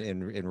Sure.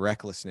 and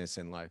recklessness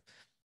in life.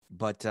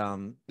 But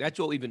that's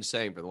what we've been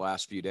saying for the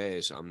last few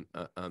days on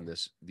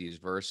these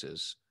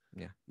verses.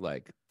 Yeah,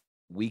 like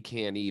we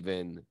can't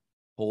even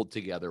hold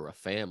together a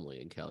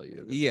family in Kali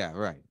Yuga. Yeah,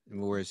 right.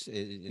 Whereas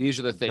these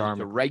are the things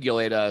to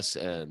regulate us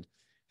and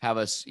have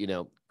us,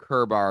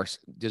 curb our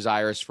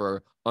desires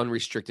for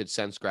unrestricted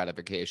sense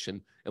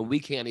gratification, and we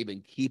can't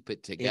even keep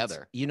it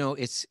together. When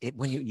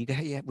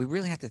we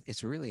really have to.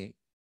 It's a really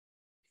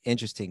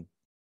interesting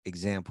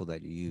example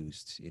that you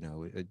used.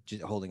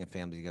 Just holding a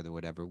family together,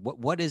 whatever.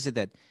 What is it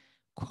that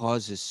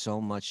causes so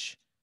much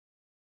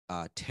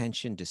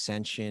tension,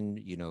 dissension?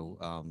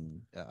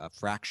 A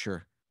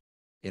fracture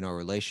in our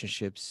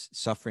relationships,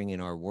 suffering in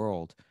our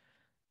world.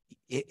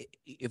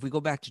 If we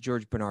go back to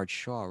George Bernard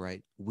Shaw,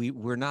 right?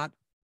 We're not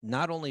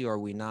only are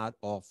we not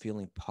all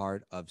feeling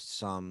part of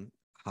some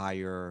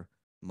higher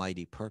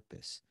mighty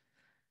purpose,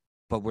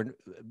 but we're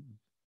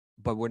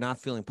not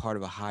feeling part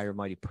of a higher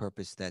mighty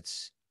purpose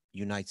that's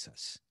unites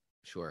us.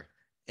 Sure.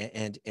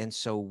 And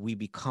so we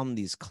become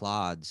these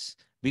clods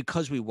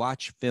because we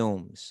watch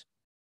films,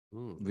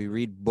 we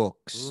read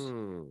books,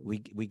 we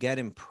get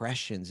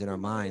impressions in our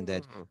mind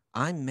that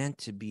I'm meant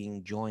to be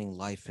enjoying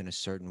life in a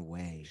certain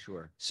way.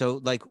 Sure. So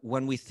like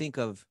when we think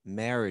of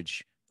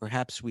marriage,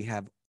 perhaps we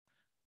have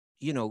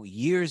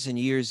years and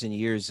years and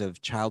years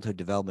of childhood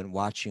development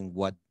watching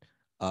what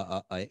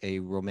a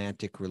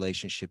romantic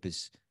relationship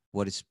is,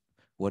 what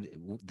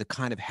the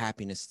kind of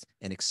happiness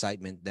and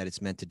excitement that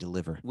it's meant to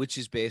deliver. Which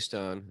is based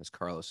on, as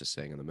Carlos is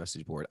saying on the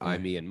message board, I,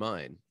 me, and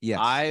mine. Yes.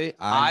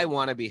 I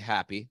want to be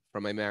happy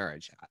from my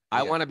marriage.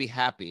 I want to be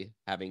happy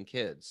having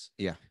kids.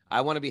 Yeah. I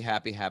want to be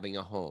happy having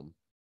a home.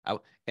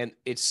 And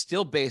it's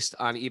still based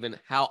on even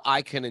how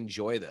I can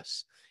enjoy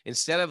this.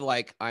 Instead of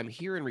like, I'm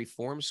here in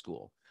reform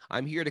school.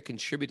 I'm here to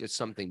contribute to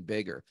something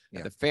bigger.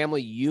 Yeah. The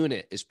family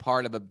unit is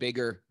part of a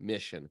bigger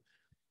mission.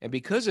 And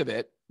because of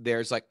it,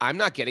 there's like, I'm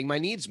not getting my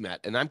needs met.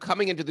 And I'm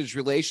coming into this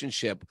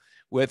relationship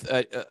with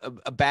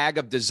a bag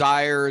of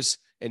desires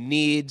and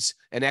needs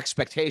and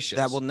expectations.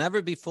 That will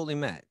never be fully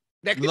met.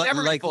 That can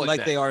never be fully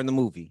met. They are in the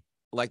movie.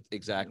 Like,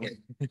 exactly.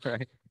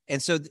 Right.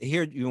 And so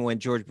here, when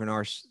George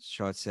Bernard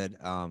Shaw said,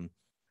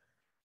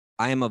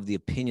 I am of the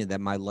opinion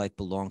that my life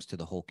belongs to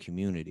the whole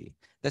community.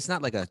 That's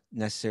not like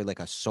necessarily like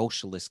a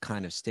socialist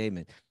kind of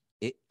statement.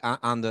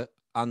 On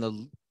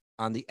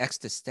the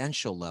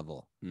existential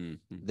level,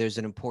 there's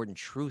an important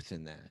truth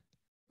in that,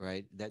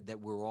 right?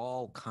 That we're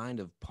all kind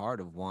of part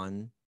of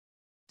one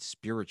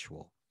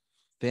spiritual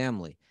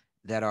family,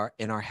 that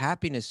our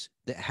happiness,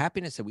 the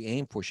happiness that we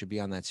aim for should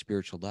be on that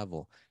spiritual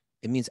level.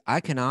 It means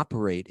I can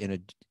operate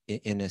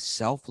in a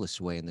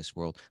selfless way in this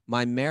world.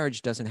 My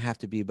marriage doesn't have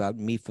to be about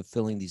me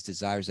fulfilling these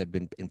desires that have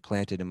been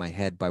implanted in my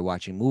head by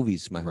watching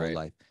movies my whole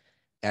life.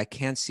 I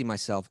can't see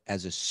myself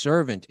as a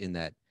servant in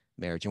that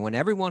marriage. And when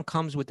everyone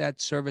comes with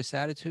that service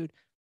attitude,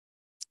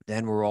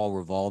 then we're all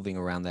revolving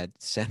around that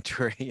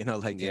center, in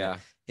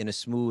a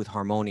smooth,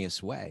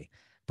 harmonious way.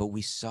 But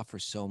we suffer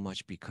so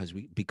much because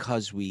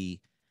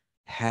we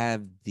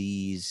have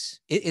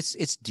these,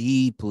 it's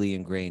deeply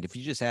ingrained. If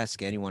you just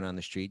ask anyone on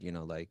the street,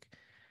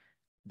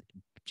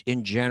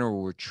 in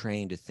general, we're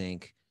trained to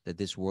think that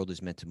this world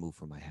is meant to move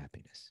for my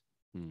happiness.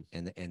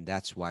 And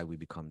that's why we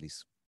become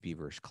these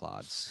feverish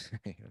clods.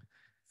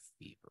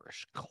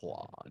 Feverish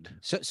clod.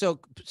 So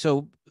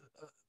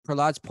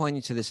Prahlad's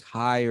pointing to this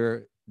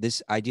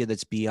idea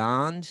that's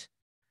beyond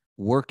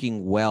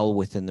working well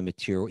within the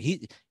material.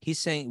 He's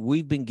saying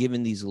we've been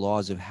given these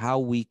laws of how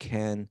we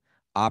can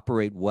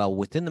operate well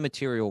within the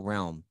material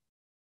realm,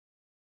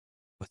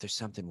 but there's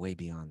something way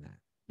beyond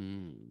that.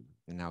 Mm.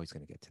 And now he's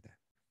going to get to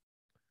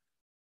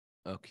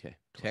that. Okay.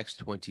 Text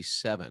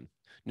 27.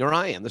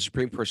 Narayan, the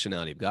Supreme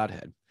Personality of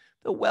Godhead,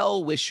 the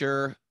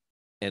well-wisher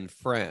and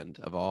friend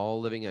of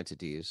all living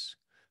entities,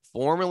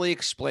 formally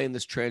explained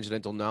this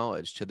transcendental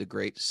knowledge to the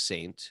great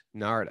saint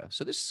Narada.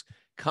 So this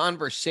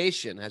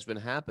conversation has been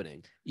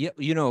happening. Yeah,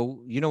 you know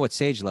what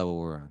sage level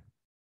we're on?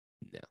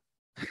 No.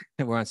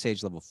 We're on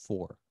sage level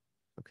 4.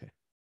 Okay.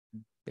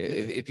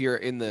 If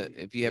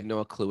you have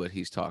no clue what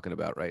he's talking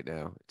about right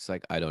now, it's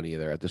like I don't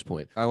either at this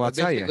point. Oh, I'll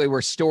tell you. Basically,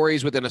 we're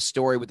stories within a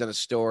story within a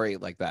story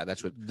like that.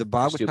 That's what The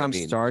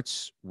Bhagavatam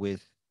starts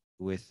with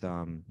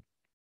Sutta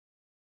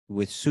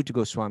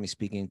Goswami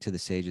speaking to the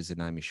sages at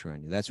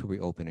Naimisharanya. That's where we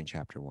open in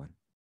chapter 1.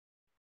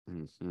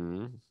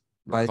 Mm-hmm.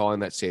 We're calling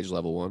that sage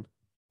level 1.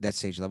 That's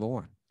sage level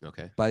 1.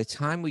 Okay. By the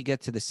time we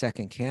get to the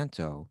second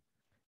canto,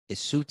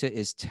 Sutta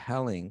is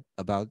telling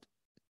about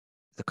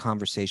the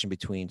conversation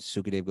between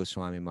Sukadeva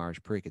Goswami and Maharaj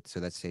Pariksit. So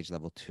that's stage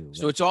level 2.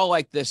 So it's all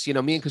like this, me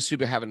and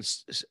Kasuba are having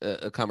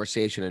a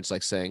conversation, and it's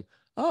like saying,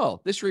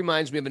 oh, this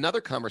reminds me of another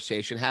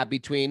conversation had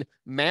between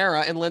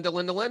Mara and Linda.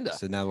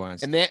 So now we're on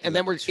and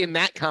then we're in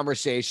that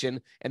conversation,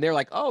 and they're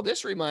like, oh,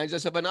 this reminds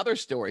us of another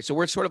story. So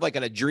we're sort of like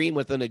in a dream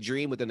within a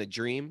dream within a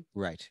dream.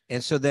 Right.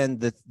 And so then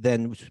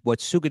what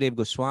Sukadeva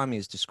Goswami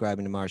is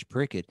describing to Maharaj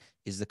Pariksit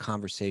is the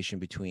conversation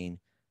between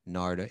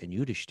Narada and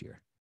Yudhishthira.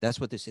 That's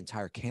what this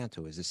entire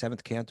canto is. The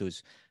 7th canto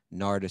is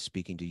Narada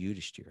speaking to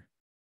Yudhishthira.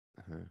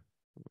 Uh-huh.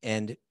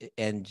 And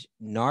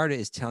Narada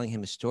is telling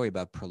him a story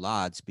about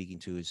Prahlad speaking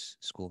to his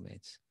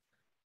schoolmates.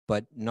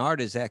 But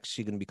Narada is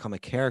actually going to become a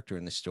character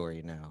in the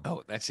story now.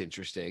 Oh, that's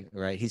interesting.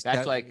 Right?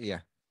 That's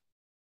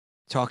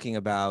talking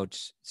about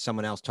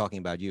someone else talking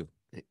about you.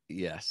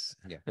 Yes.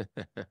 Yeah.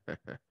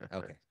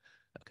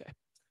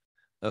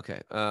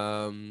 Okay.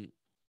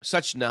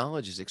 Such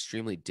knowledge is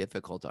extremely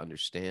difficult to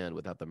understand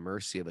without the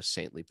mercy of a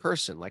saintly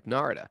person like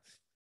Narada.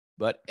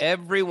 But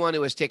everyone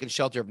who has taken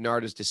shelter of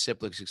Narada's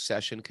disciplic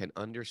succession can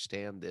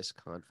understand this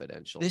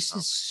confidential This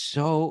knowledge. is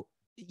so,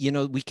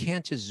 we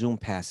can't just zoom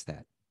past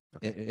that.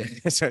 Okay.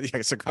 So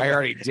I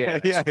already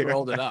did. I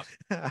rolled it up.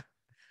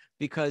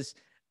 Because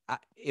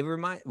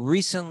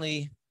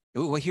recently,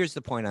 well, here's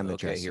the point I'm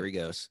addressing. Okay, here he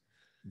goes.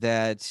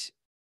 That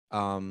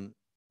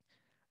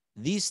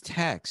these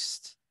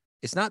texts,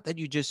 it's not that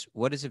you just,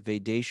 what is it?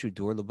 Vedeshu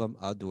durlabam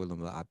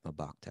adurlabam atma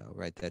bhakta,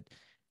 right? That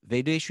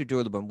Vedeshu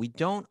durlabam, we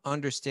don't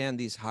understand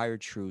these higher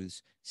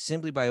truths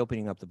simply by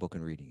opening up the book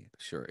and reading it.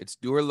 Sure. It's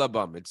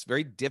durlabam. It's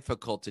very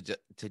difficult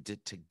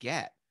to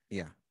get.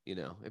 Yeah.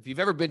 If you've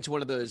ever been to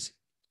one of those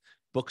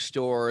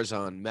bookstores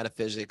on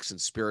metaphysics and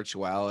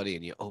spirituality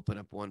and you open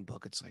up one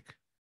book, it's like,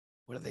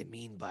 what do they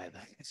mean by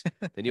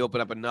that? Then you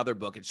open up another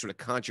book, it sort of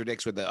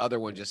contradicts what the other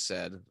one just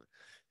said.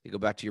 You go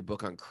back to your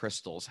book on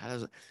crystals.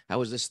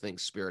 How is this thing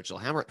spiritual?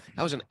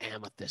 How is an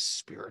amethyst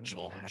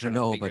spiritual? I don't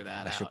know, but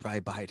I should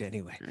probably buy it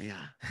anyway.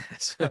 Yeah.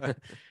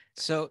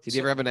 So did you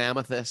ever have an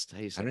amethyst?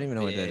 I don't even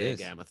know what that is.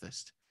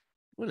 Amethyst.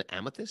 You know what an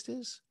amethyst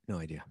is? No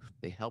idea.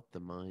 They help the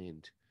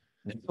mind.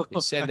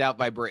 You send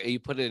out you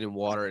put it in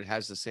water. It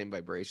has the same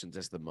vibrations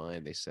as the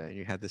mind, they say.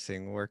 You had this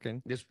thing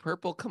working? This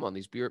purple, come on,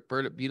 these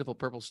beautiful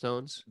purple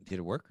stones. Did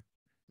it work?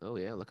 Oh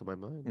yeah, look at my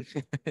mind.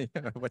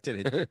 What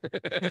did it do?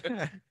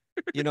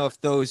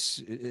 If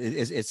those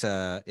it's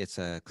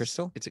a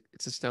crystal.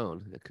 It's a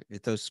stone.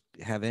 If those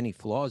have any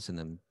flaws in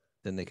them,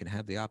 then they can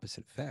have the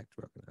opposite effect.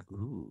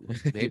 Ooh,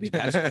 maybe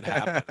that's what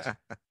happened.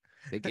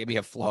 They gave me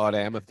a flawed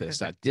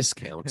amethyst at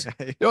discount.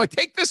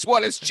 Take this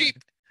one, it's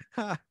cheap.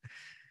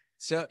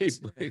 So,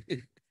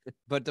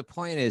 but the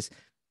point is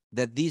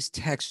that these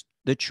texts,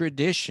 the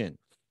tradition,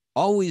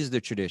 always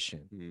the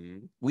tradition.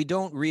 Mm-hmm. We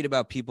don't read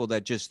about people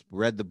that just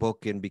read the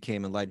book and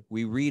became enlightened.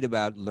 We read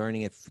about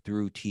learning it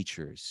through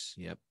teachers.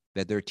 Yep.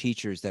 That they're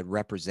teachers that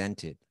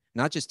represent it,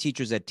 not just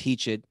teachers that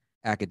teach it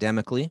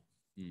academically,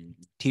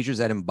 teachers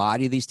that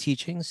embody these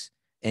teachings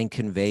and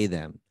convey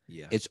them.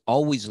 Yeah. It's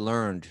always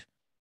learned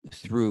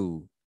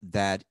through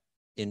that,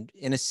 in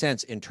a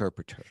sense,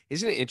 interpreter.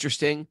 Isn't it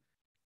interesting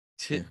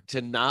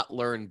to not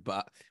learn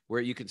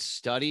where you can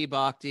study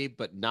Bhakti,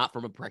 but not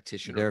from a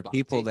practitioner? There are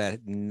people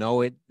that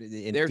know it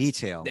in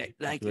detail.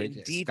 Like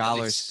in detail,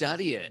 scholars they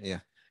study it. Yeah.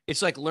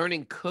 It's like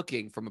learning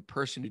cooking from a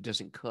person who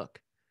doesn't cook.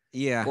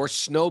 Yeah. Or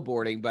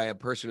snowboarding by a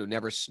person who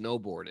never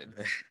snowboarded.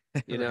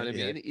 You know what I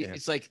mean? Yeah.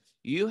 It's like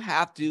you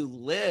have to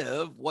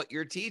live what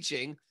you're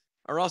teaching,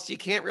 or else you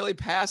can't really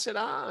pass it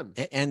on.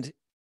 And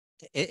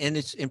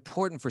it's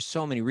important for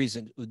so many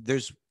reasons.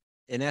 There's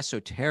an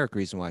esoteric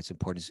reason why it's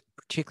important,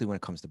 particularly when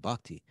it comes to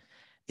Bhakti,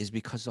 is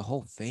because the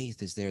whole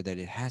faith is there, that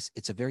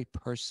it's a very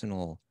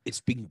personal It's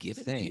being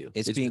given thing. to you.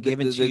 It's being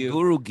given to you. The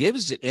guru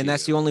gives it and to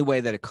that's you. the only way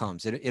that it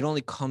comes. It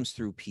only comes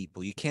through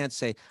people. You can't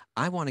say,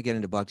 I want to get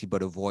into Bhakti,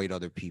 but avoid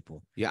other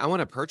people. Yeah, I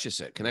want to purchase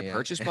it. Can I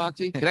purchase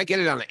Bhakti? Can I get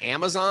it on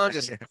Amazon?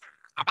 Just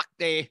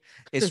Bhakti.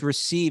 It's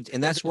received.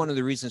 And that's one of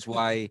the reasons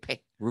why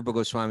Rupa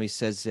Goswami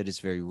says that it's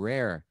very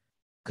rare,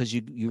 because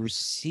you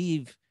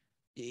receive,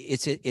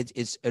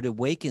 it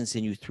awakens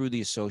in you through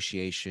the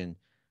association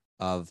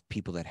of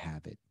people that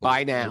have it.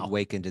 By now.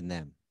 Awakened in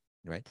them.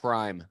 right?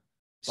 Prime.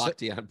 So-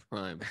 Bhakti on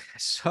Prime.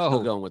 So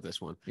Still going with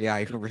this one. yeah,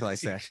 I didn't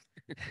realize that.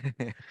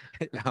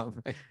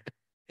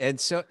 And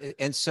so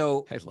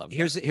I love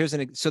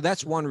so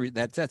that's one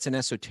that's an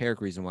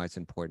esoteric reason why it's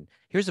important.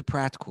 Here's a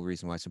practical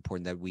reason why it's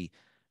important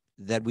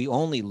that we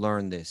only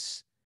learn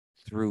this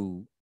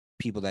through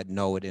people that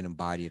know it and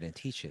embody it and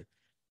teach it.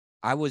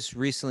 I was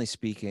recently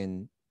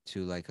speaking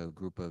to like a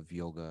group of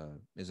yoga.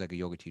 It's like a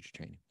yoga teacher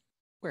training.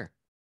 Where?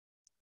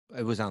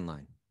 It was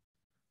online.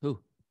 Who?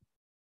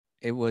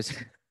 It was.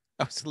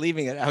 I was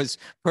leaving it. I was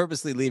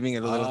purposely leaving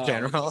it a little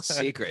general.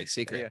 Secret.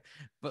 Yeah,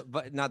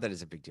 but not that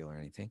it's a big deal or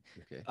anything.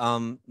 Okay.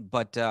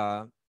 But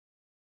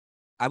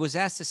I was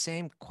asked the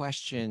same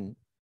question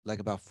like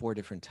about 4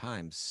 different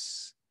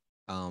times,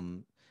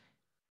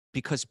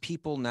 because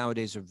people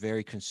nowadays are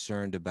very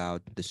concerned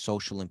about the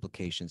social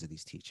implications of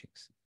these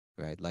teachings,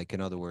 right? Like,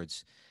 in other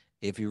words,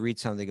 if you read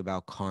something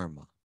about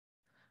karma,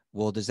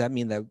 well, does that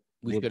mean that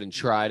We shouldn't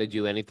try to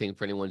do anything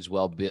for anyone's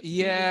well-being.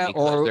 Yeah,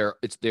 because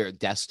it's their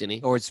destiny.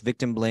 or it's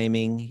victim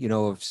blaming? You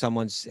know, if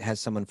someone's has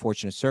some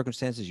unfortunate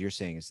circumstances, you're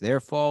saying it's their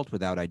fault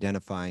without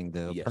identifying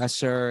the Yes.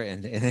 oppressor,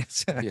 and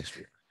it's Yes.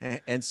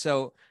 and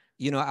so,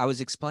 you know, I was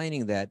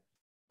explaining that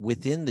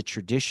within the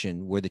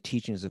tradition where the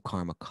teachings of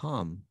karma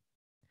come,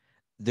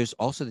 there's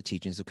also the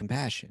teachings of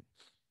compassion.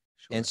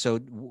 Sure. And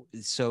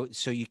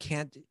so you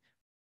can't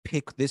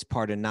pick this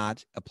part and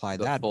not apply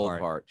The that full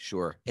part. part.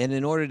 Sure. And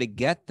in order to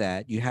get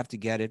that, you have to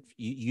get it.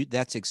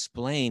 That's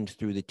explained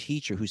through the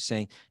teacher who's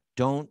saying,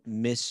 don't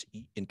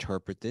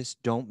misinterpret this.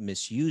 Don't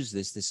misuse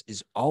this. This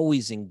is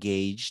always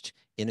engaged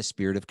in a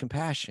spirit of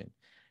compassion.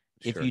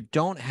 If Sure. you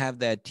don't have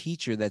that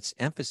teacher that's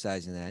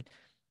emphasizing that,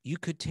 you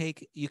could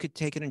take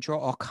it and draw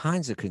all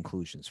kinds of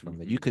conclusions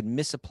from it. You could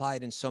misapply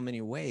it in so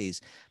many ways,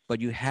 but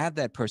you have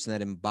that person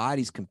that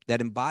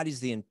embodies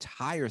the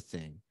entire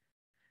thing,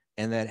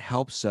 and that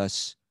helps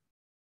us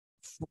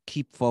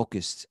keep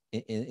focused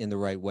in the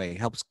right way,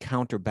 helps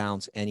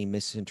counterbalance any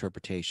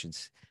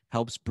misinterpretations,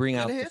 helps bring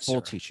out the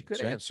full teachings.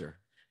 Good right? answer.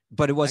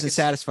 But it wasn't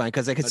satisfying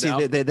because I could see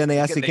that then they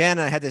asked again.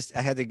 And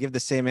I had to give the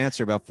same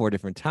answer about 4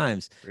 different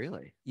times.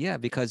 Really? Yeah,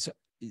 because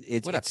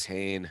it's What a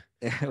pain.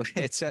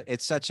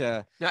 it's such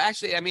a No,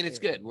 actually, I mean, it's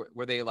good.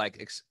 Were they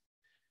like,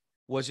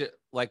 was it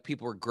like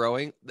people were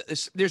growing?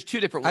 There's 2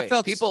 different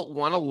ways. People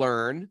want to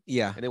learn,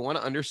 yeah. and they want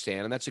to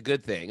understand, and that's a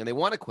good thing. And they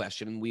want to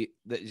question, and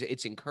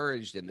it's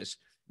encouraged in this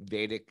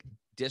Vedic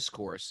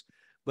discourse.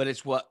 But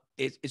it's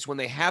when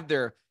they have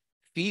their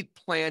feet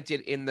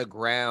planted in the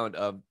ground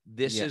of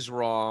this is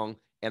wrong,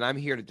 and I'm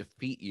here to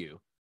defeat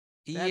you.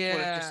 That's when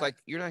it's just like,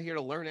 you're not here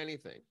to learn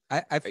anything.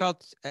 I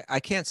felt, I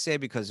can't say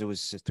because it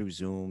was through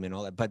Zoom and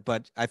all that,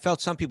 but I felt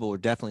some people were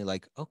definitely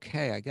like,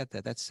 okay, I get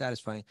that. That's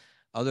satisfying.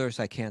 Others,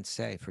 I can't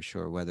say for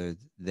sure whether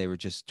they were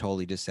just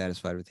totally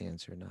dissatisfied with the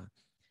answer or not.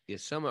 Yeah,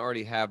 some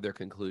already have their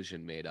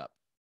conclusion made up.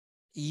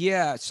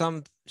 Yeah,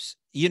 some,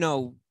 you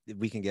know,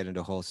 we can get into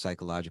a whole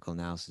psychological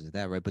analysis of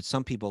that, right? But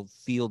some people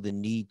feel the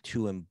need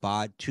to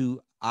embody,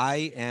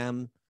 I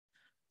am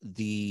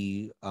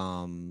the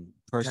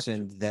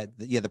person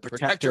the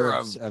protector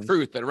of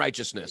truth and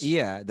righteousness.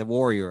 Yeah, the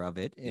warrior of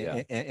it.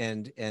 Yeah.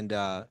 And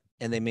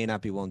they may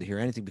not be willing to hear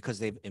anything because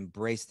they've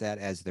embraced that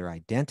as their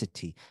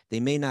identity. They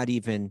may not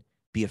even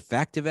be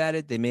effective at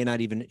it. They may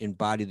not even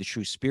embody the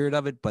true spirit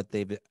of it, but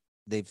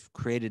they've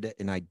created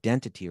an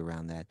identity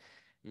around that.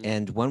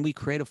 And when we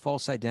create a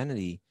false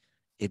identity,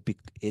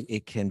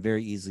 it can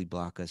very easily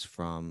block us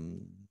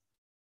from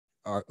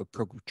our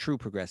true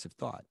progressive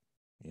thought,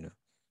 you know?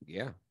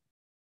 Yeah.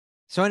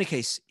 So in any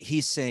case,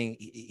 he's saying,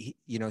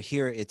 you know,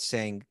 here it's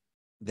saying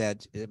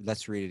that,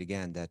 let's read it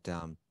again, that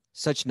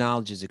such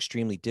knowledge is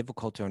extremely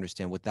difficult to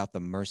understand without the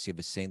mercy of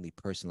a saintly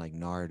person like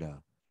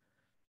Narada.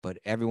 But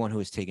everyone who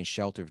has taken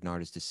shelter of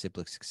Narada's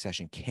disciplic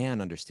succession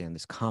can understand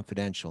this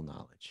confidential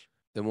knowledge.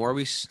 The more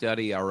we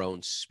study our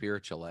own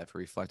spiritual life, or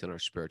reflect on our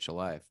spiritual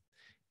life,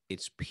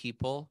 it's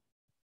people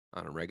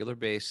on a regular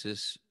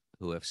basis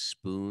who have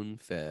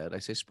spoon-fed. I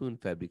say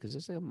spoon-fed because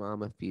it's like a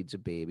mama feeds a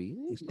baby.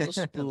 A little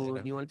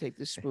spoon. You want to take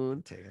this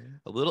spoon?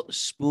 A little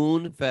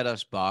spoon-fed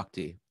us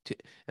bhakti.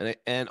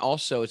 And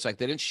also, it's like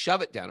they didn't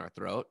shove it down our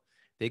throat.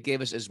 They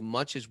gave us as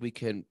much as we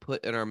can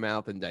put in our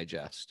mouth and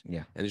digest.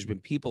 Yeah. And there's been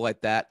people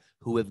like that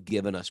who have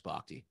given us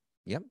bhakti.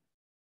 Yep.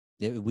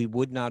 We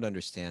would not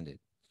understand it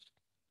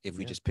if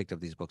we just picked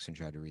up these books and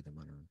tried to read them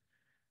on our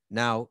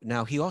own.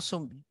 Now he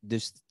also,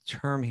 this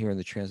term here in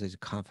the translation,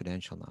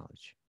 confidential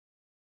knowledge,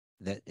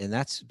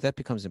 that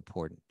becomes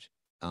important.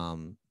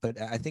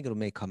 But I think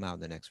may come out in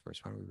the next verse.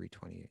 Why don't we read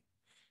 28?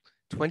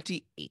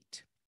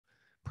 28.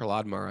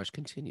 Prahlad Maharaj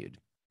continued,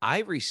 I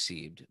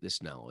received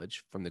this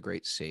knowledge from the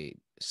great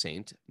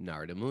saint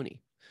Narada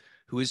Muni,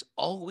 who is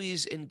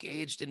always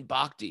engaged in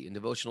bhakti and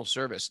devotional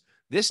service.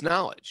 This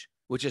knowledge,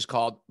 which is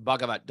called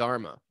Bhagavat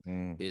Dharma,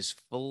 is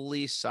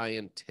fully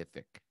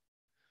scientific.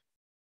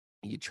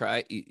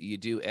 You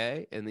do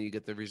A, and then you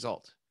get the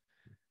result,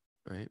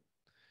 right?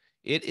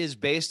 It is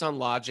based on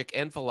logic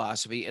and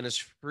philosophy and is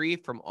free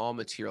from all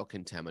material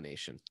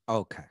contamination.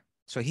 Okay.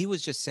 So he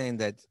was just saying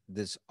that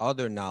this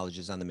other knowledge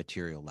is on the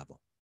material level,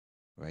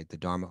 right? The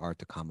Dharma,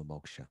 Artha, Kama,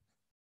 Moksha.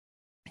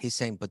 he's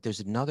saying, but there's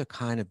another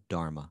kind of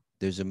dharma.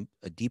 There's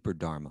a deeper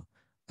dharma,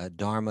 a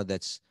dharma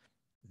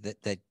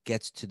that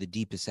gets to the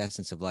deepest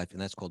essence of life,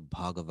 and that's called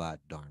Bhagavad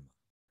Dharma,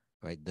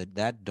 right?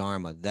 That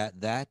dharma,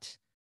 that,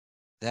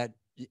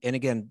 and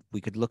again,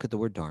 we could look at the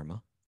word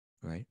dharma,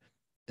 right?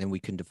 And we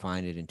can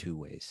define it in two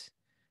ways.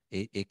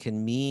 It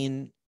can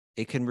mean,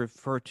 it can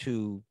refer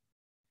to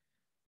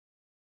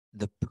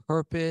the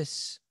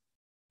purpose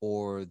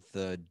or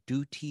the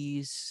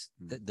duties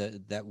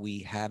that we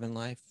have in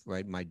life,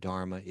 right? My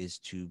dharma is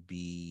to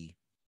be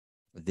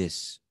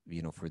this,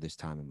 for this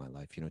time in my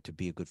life, to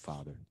be a good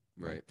father.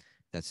 Right.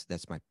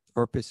 That's my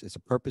purpose. It's a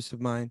purpose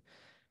of mine.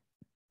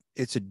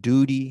 It's a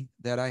duty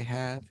that I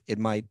have. It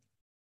might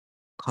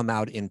come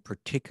out in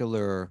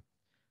particular,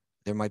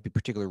 there might be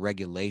particular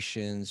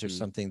regulations or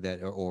something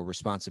that, or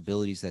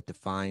responsibilities that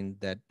define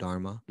that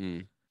dharma.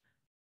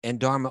 And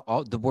dharma,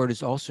 the word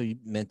is also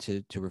meant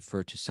to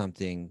refer to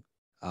something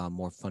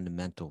more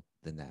fundamental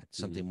than that,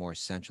 something more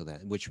essential than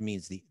that, which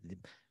means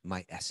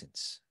my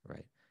essence,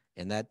 right?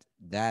 And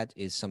that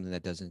is something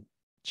that doesn't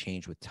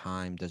change with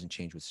time, doesn't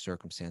change with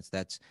circumstance.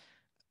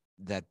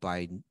 That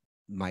by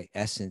my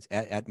essence,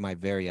 at my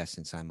very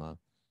essence, I'm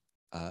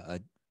a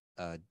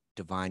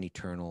divine,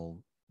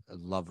 eternal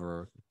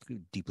lover,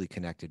 deeply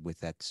connected with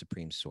that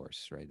supreme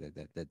source, right?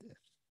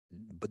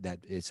 But that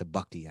it's a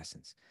bhakti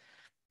essence.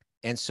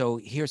 And so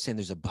here's saying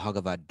there's a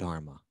Bhagavad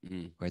Dharma,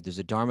 right? There's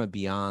a Dharma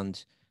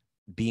beyond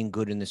being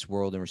good in this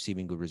world and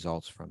receiving good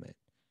results from it.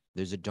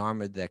 There's a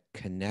Dharma that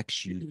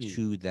connects you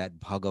to that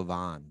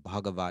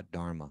Bhagavad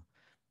Dharma.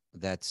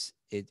 That's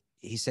it.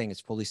 He's saying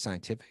it's fully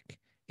scientific.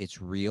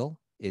 It's real.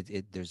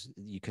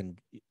 You can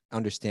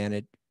understand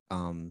it.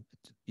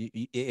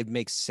 It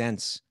makes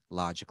sense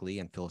logically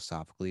and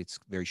philosophically. It's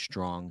very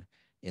strong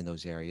in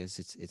those areas.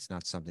 It's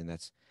not something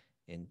that's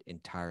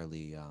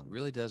entirely.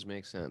 Really does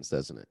make sense,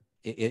 doesn't it?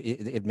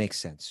 It makes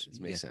sense.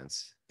 It makes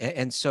sense.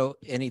 And so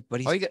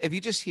anybody, if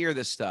you just hear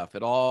this stuff,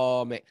 it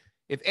all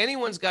if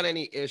anyone's got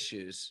any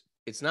issues,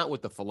 it's not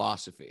with the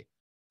philosophy.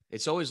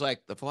 It's always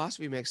like the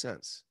philosophy makes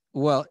sense.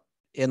 Well,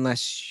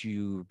 unless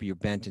you're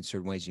bent in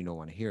certain ways, you don't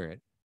want to hear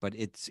it. But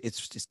it's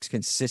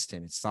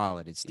consistent. It's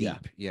solid. It's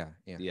deep. Yeah.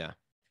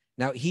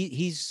 Now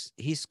he's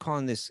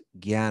calling this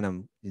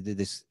jnanam.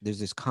 There's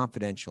this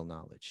confidential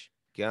knowledge.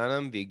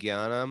 Jnanam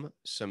vijnanam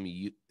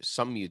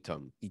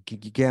samyutam.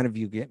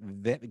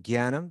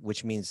 Jnanam,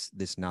 which means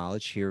this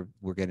knowledge. Here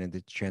we're getting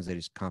the translated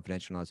as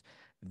confidential knowledge.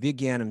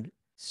 Vijnanam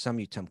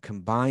samyutam,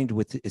 combined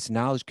with its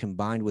knowledge,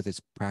 combined with its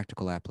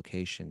practical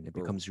application, it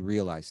becomes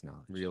realized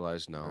knowledge.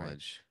 Realized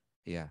knowledge.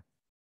 Right?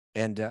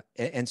 Yeah,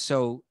 and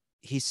so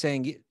he's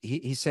saying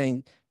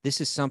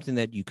this is something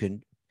that you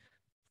can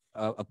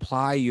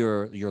apply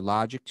your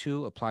logic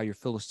to, apply your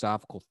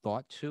philosophical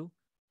thought to.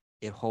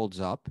 It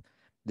holds up.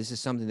 This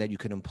is something that you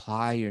can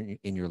apply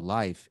in your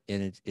life,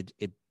 and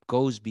it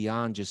goes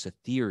beyond just a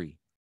theory,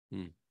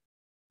 and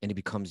it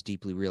becomes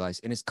deeply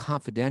realized. And it's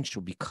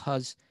confidential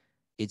because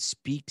it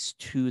speaks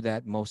to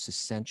that most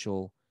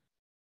essential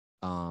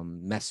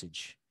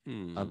message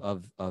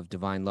of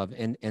divine love.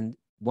 And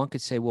one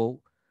could say,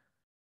 well,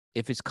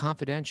 if it's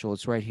confidential,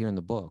 it's right here in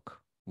the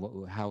book.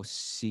 How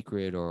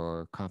secret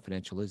or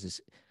confidential is this?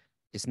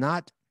 It's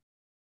not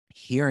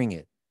hearing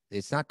it.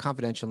 It's not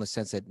confidential in the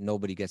sense that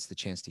nobody gets the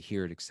chance to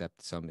hear it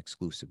except some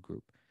exclusive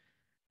group.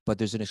 But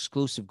there's an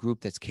exclusive group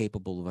that's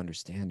capable of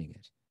understanding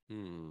it.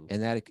 And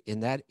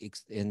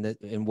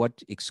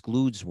what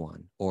excludes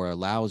one or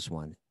allows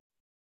one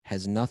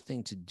has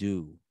nothing to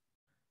do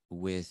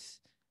with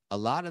a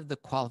lot of the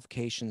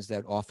qualifications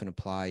that often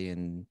apply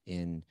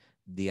in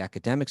the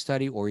academic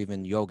study or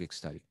even yogic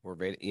study, or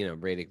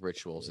Vedic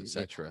rituals,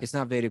 etc. It's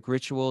not Vedic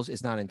rituals.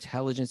 It's not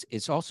intelligence.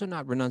 It's also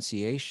not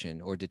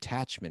renunciation or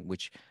detachment,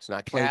 which it's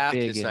not caste.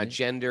 It's not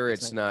gender.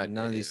 It's not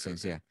none of these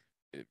things. Yeah,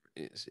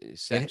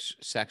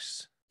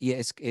 sex.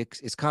 Yeah,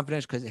 it's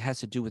confidential because it has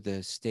to do with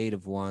the state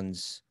of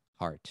one's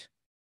heart,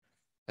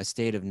 a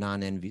state of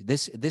non-envy.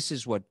 This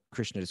is what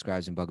Krishna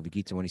describes in Bhagavad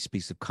Gita when he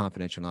speaks of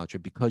confidential knowledge.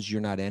 Because you're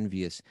not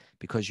envious,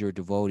 because you're a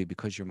devotee,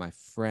 because you're my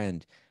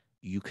friend,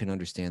 you can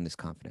understand this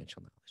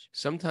confidential knowledge.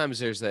 Sometimes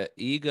there's that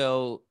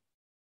ego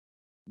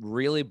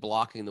really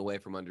blocking the way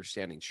from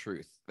understanding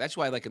truth. That's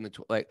why, like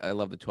I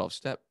love the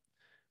 12-step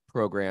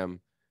program,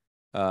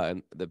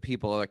 and the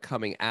people that are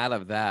coming out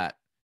of that.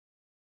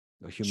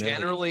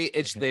 Generally,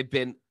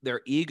 their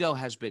ego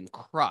has been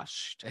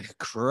crushed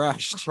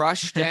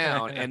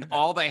down, and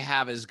all they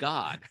have is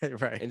God.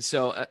 Right. And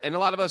so, and a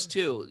lot of us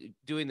too,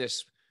 doing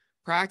this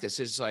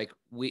practice is like,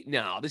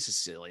 this is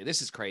silly,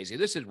 this is crazy,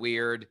 this is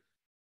weird.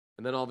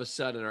 And then all of a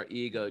sudden, our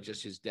ego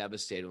just is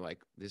devastated. Like,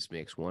 this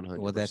makes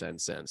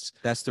 100% sense.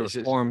 That's the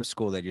reform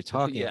school that you're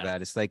talking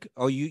about. It's like,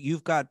 oh,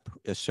 you've got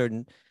a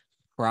certain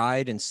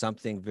pride in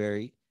something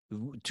very,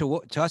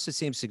 to us, it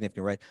seems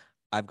significant, right?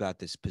 I've got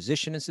this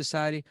position in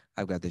society.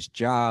 I've got this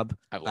job.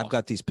 I've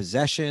got these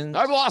possessions.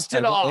 I've lost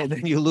it all. And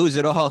then you lose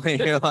it all.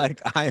 And you're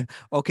like,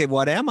 okay,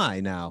 what am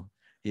I now?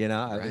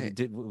 Right.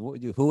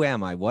 Who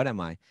am I? What am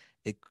I?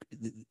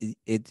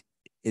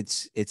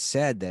 It's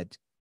said that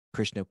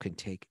Krishna can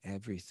take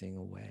everything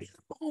away.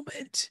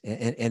 Moment.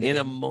 And In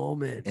a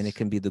moment. And it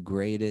can be the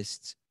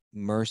greatest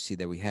mercy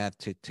that we have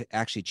to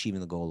actually achieving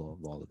the goal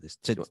of all of this.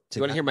 Do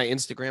you want to hear my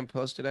Instagram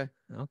post today?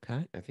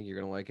 Okay. I think you're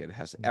going to like it. It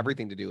has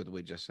everything to do with what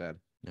we just said.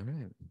 All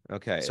right.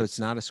 Okay. So it's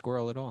not a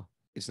squirrel at all.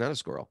 It's not a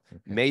squirrel.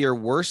 Okay. May your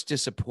worst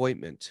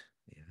disappointment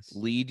Yes.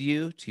 lead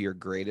you to your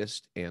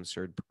greatest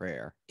answered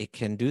prayer. It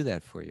can do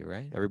that for you,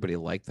 right? Everybody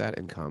like that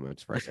in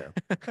comments right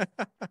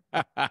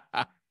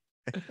now.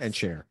 And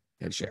share.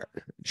 And share.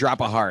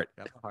 Drop a heart.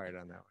 Drop a heart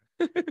on that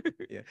one.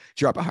 Yeah.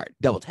 Drop a heart.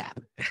 Double tap.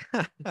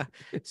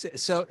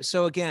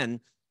 So again,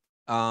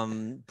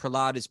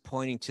 Prahlad is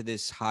pointing to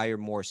this higher,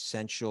 more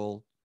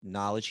essential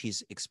knowledge.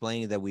 He's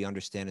explaining that we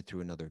understand it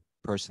through another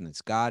person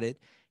that's got it.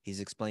 He's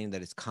explaining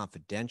that it's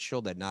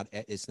confidential, that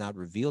it's not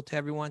revealed to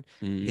everyone.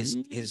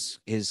 The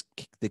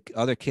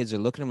other kids are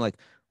looking at him like,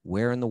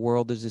 where in the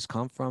world does this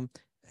come from?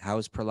 How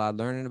is Prahlad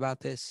learning about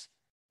this?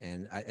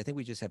 And I think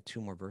we just have 2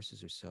 more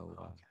verses or so.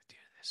 Oh, do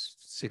this.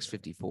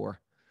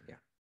 654. Yeah.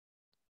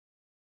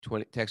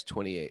 Text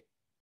 28.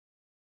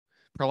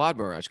 Prahlad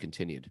Maharaj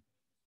continued.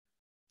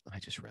 I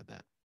just read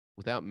that.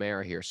 Without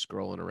Mara here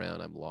scrolling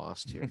around, I'm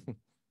lost here.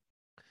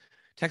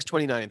 Text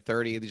 29 and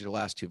 30. These are the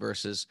last 2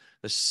 verses.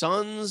 The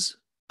sons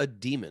of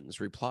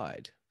demons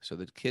replied. So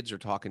the kids are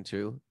talking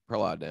to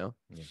Prahlad now.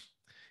 Yeah.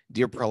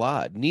 Dear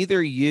Prahlad,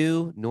 neither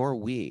you nor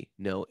we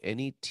know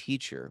any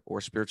teacher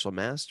or spiritual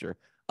master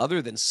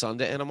other than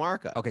Sunda and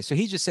Amarka. Okay, so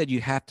he just said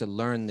you have to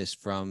learn this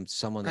from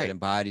someone that Right.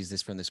 embodies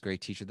this from this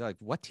great teacher. They're like,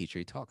 what teacher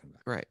are you talking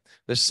about? Right.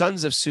 The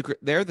sons of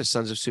they're the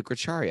sons of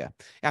Sukracharya.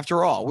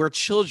 After all, we're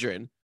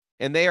children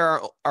and they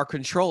are our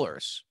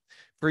controllers.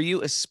 For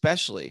you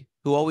especially,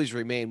 who always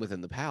remain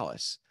within the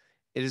palace,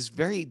 it is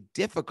very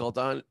difficult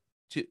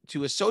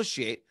to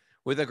associate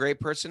with a great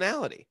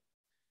personality.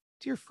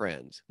 Dear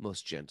friend,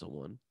 most gentle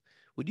one,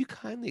 would you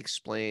kindly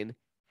explain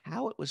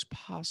how it was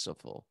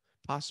possible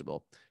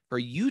for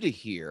you to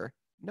hear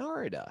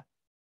Narada?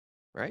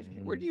 Right?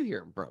 Where do you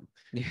hear him from?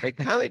 Right?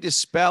 Kindly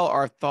dispel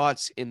our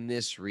thoughts in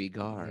this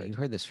regard. You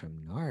heard this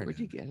from Narada. Where'd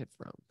you get it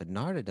from? But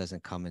Narada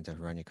doesn't come into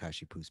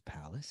Hiranyakashipu's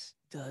palace.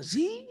 Does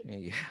he?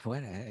 Yeah,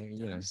 what?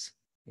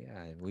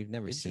 Yeah, we've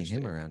never seen him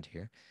Interesting. around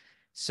here.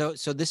 So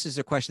this is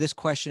a question. This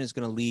question is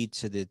going to lead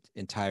to the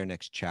entire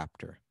next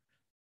chapter.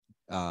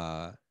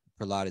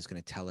 Prahlad is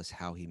going to tell us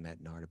how he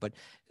met Narada. But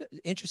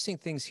interesting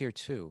things here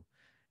too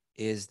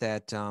is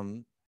that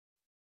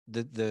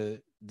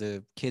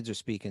the kids are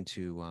speaking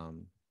to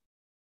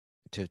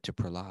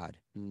Prahlad,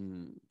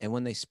 and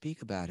when they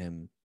speak about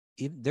him,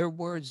 their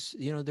words,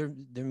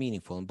 they're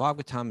meaningful. And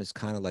Bhagavatam is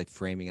kind of like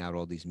framing out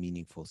all these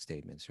meaningful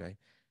statements, right?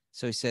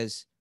 So he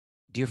says,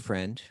 "Dear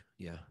friend,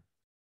 Yeah.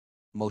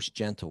 most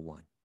gentle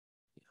one,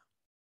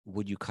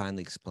 would you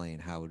kindly explain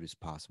how it is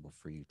possible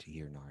for you to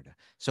hear Narada?"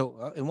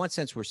 So in one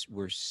sense,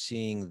 we're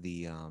seeing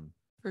the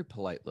Very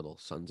polite little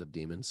sons of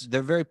demons.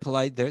 they're very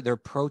polite. They're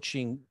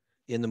approaching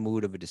in the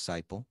mood of a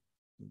disciple,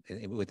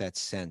 with that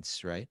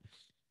sense, right?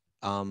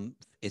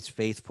 It's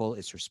faithful,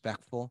 it's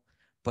respectful,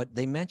 but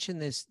they mention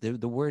this.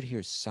 The word here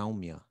is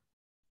Saumya,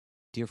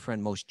 dear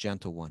friend, most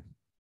gentle one.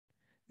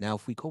 Now,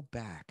 if we go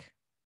back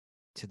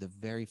to the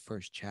very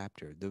first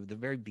chapter, the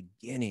very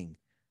beginning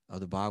of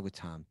the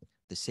Bhagavatam,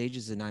 the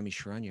sages of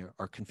Naimisharanya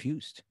are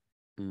confused,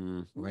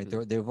 right?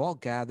 They've all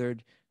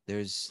gathered.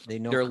 They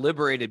know They're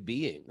liberated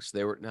beings.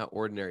 They were not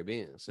ordinary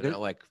beings. They're not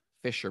like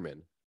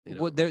fishermen.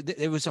 Well,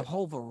 there was a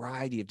whole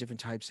variety of different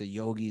types of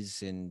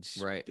yogis and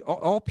Right.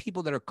 all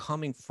people that are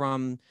coming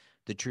from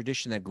the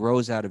tradition that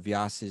grows out of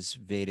Vyasa's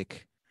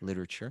Vedic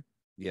literature.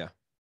 Yeah.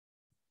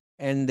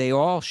 And they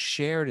all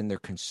shared in their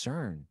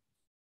concern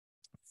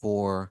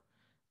for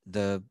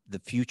the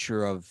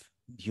future of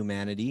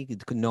humanity,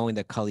 knowing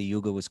that Kali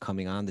Yuga was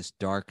coming on, this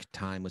dark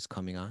time was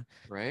coming on.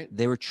 Right.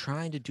 They were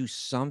trying to do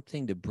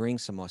something to bring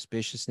some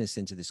auspiciousness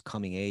into this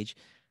coming age.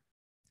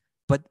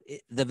 But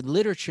the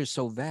literature is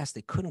so vast,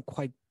 they couldn't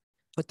quite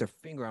put their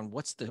finger on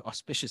what's the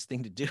auspicious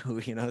thing to do.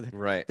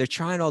 Right. They're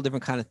trying all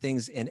different kind of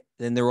things, and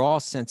then they're all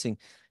sensing,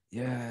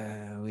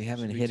 yeah, we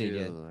haven't hit it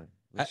yet.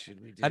 What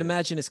should we do? I'd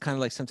imagine it's kind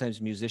of like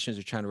sometimes musicians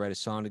are trying to write a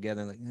song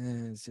together and like,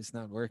 it's just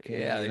not working.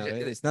 Yeah,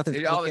 it's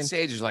nothing. All the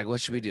sages are like, what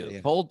should we do?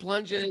 Yeah. Cold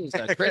plunges,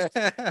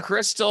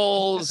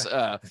 crystals,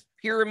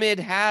 pyramid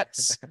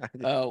hats,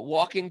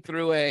 walking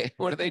through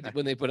what do they do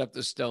when they put up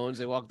the stones?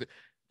 They walk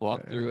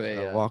through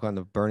a walk on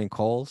the burning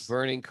coals.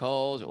 burning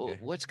coals. Okay.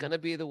 What's gonna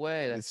be the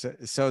way?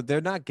 So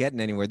they're not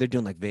getting anywhere. They're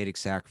doing like Vedic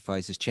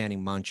sacrifices,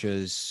 chanting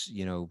mantras,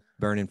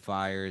 burning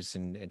fires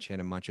and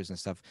chanting mantras and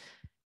stuff.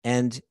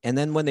 And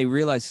then when they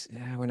realize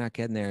we're not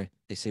getting there,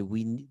 they say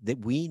we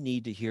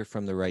need to hear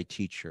from the right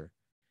teacher,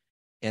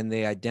 and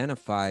they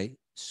identify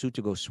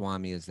Sutta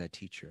Goswami as that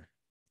teacher,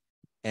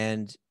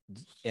 and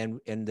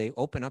they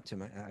open up to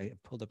him. I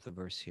pulled up the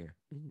verse here.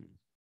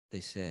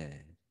 They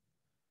said,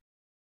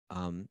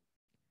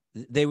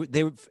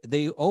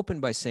 they open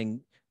by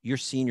saying, "You're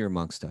senior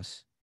amongst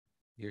us.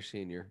 You're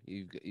senior.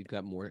 You've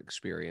got more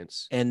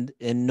experience." And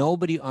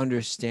nobody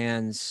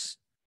understands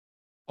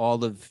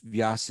all of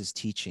Vyasa's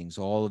teachings,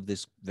 all of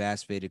this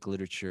vast Vedic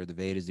literature, the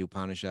Vedas, the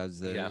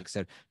Upanishads,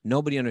 etc.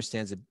 Nobody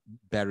understands it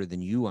better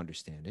than you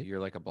understand it. You're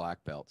like a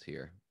black belt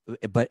here.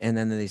 And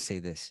then they say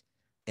this,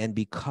 and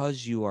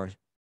because you are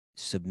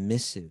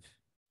submissive,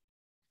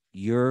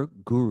 your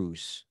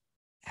gurus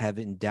have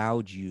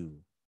endowed you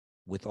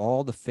with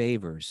all the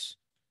favors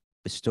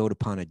bestowed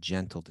upon a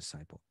gentle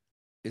disciple.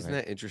 Isn't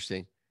Right. that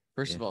interesting?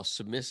 First Yeah. of all,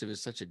 submissive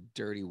is such a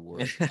dirty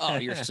word. Oh,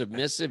 you're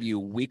submissive, you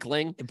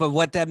weakling. But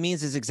what that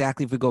means is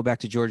exactly, if we go back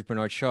to George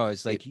Bernard Shaw,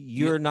 it's like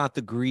you're not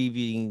the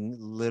grieving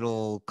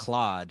little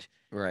clod.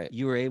 Right.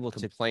 You were able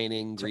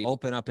Complaining, to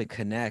open up and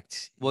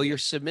connect. Well, you're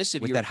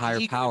submissive. with You're that higher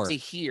eager power. to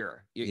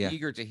hear. You're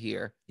eager to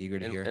hear. Eager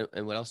to hear.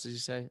 And what else did you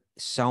say?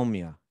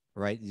 Saumya,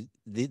 right?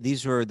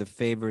 These were the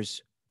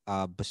favors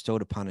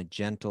bestowed upon a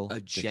gentle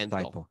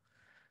disciple.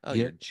 Oh,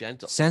 you're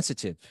gentle.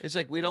 Sensitive. It's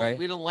like we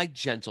don't like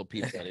gentle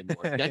people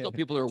anymore. Gentle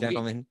people are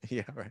Gentlemen. weak.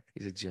 Yeah, right.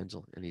 He's a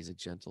gentle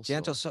soul.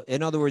 Gentle. So,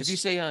 in other words, if you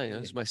say, "Oh,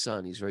 this is my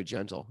son. He's very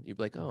gentle," you'd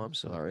be like, "Oh, I'm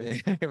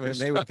sorry."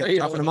 maybe we can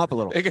toughen him up a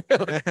little.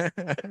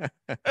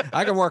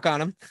 I can work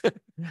on him.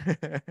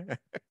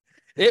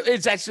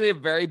 It's actually a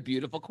very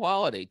beautiful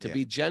quality to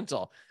be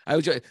gentle. I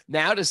would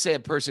now to say a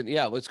person,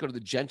 let's go to the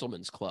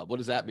gentleman's club. What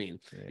does that mean?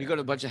 You go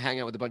to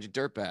hang out with a bunch of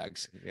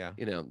dirtbags. Yeah.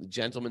 The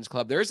gentleman's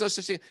club. There is no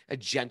such thing. A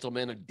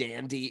gentleman, a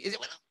dandy. Is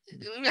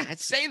it?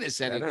 Say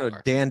this anymore. I don't know.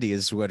 Dandy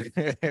is what. A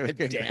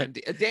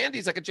dandy. A dandy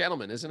is like a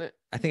gentleman, isn't it?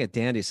 I think a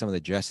dandy is some of the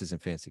dresses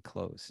and fancy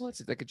clothes. Well,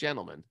 it's like a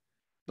gentleman.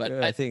 But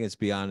I think it's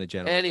beyond a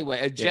gentleman.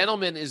 Anyway, a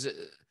gentleman is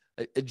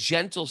a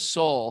gentle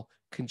soul.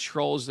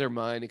 Controls their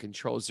mind and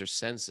controls their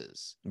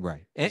senses.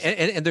 Right.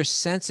 And they're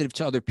sensitive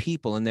to other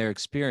people and their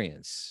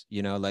experience,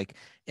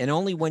 and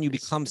only when you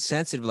become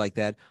sensitive like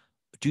that,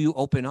 do you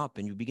open up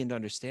and you begin to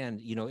understand,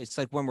 it's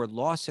like when we're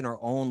lost in our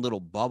own little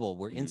bubble,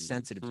 we're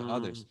insensitive to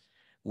others.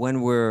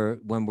 When we're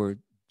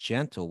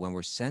gentle, when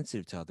we're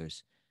sensitive to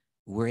others,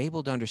 we're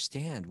able to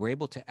understand, we're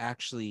able to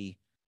actually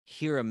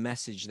hear a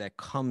message that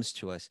comes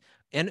to us.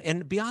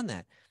 And beyond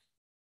that,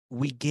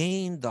 we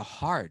gain the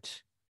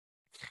heart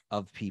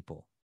of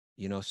people.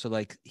 So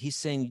like he's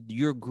saying,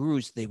 your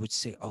gurus, they would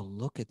say, oh,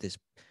 look at this.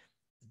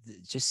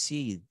 Just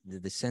see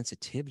the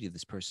sensitivity of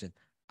this person.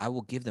 I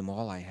will give them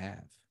all I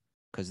have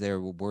because they're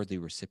a worthy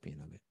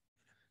recipient of it.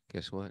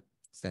 Guess what?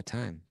 It's that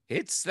time.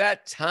 It's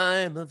that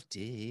time of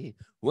day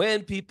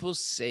when people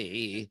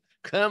say,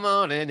 come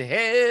on and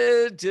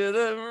head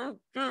to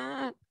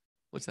the...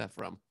 What's that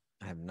from?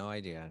 I have no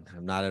idea.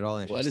 I'm not at all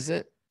interested. What is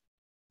it?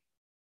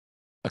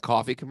 A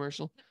coffee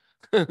commercial?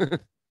 Got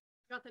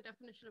the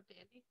definition of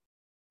dandy?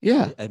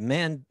 Yeah. A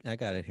man, I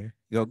got it here.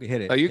 Go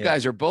hit it. Oh, you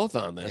guys are both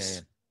on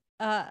this.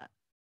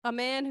 A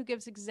man who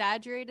gives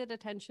exaggerated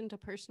attention to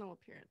personal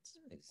appearance.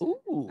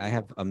 Ooh. I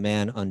have a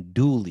man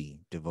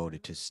unduly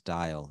devoted to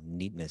style,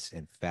 neatness,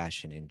 and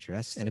fashion in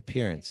dress and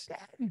appearance.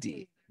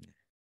 Dandy.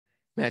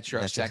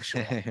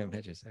 Metrosexual.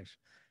 Metrosexual.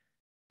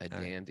 A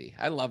dandy.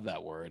 I love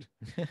that word.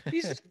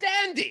 He's a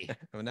dandy.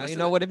 Well, now you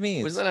know what it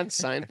means. Was that on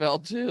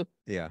Seinfeld too?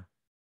 Yeah.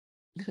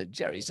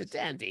 Jerry's a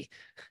dandy.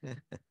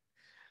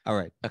 All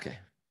right. Okay.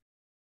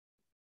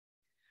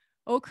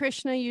 O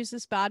Krishna, use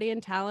this body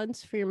and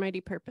talents for your mighty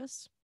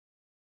purpose.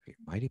 For your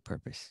mighty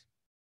purpose.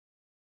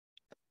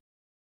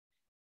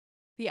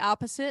 The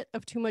opposite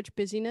of too much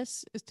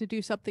busyness is to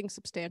do something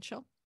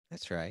substantial.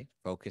 That's right.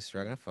 Focus.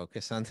 We're going to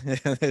focus on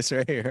this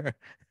right here.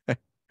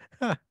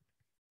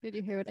 Did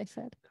you hear what I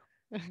said?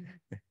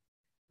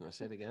 Want to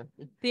say it again?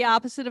 The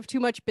opposite of too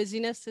much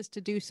busyness is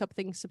to do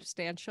something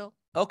substantial.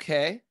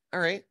 Okay. All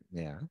right.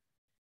 Yeah.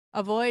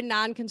 Avoid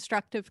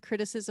non-constructive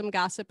criticism,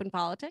 gossip, and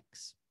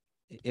politics.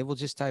 It will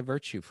just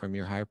divert you from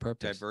your higher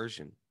purpose.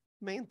 Diversion.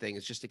 Main thing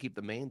is just to keep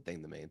the main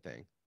thing the main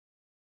thing.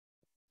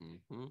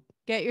 Mm-hmm.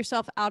 Get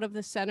yourself out of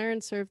the center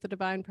and serve the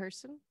divine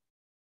person.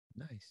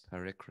 Nice.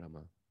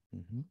 Parikrama.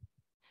 Mm-hmm.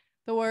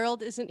 The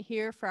world isn't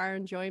here for our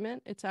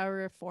enjoyment. It's our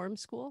reform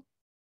school.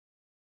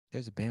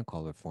 There's a band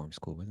called Reform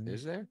School, isn't there?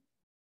 Is there?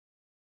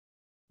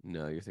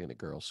 No, you're thinking of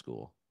girls'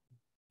 school.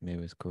 Maybe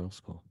it was girls'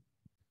 school.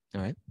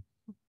 All right.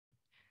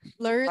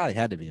 Learn. Probably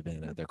had to be a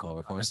band out there called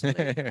Reform School.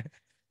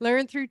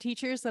 Learn through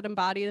teachers that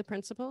embody the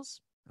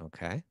principles.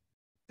 Okay.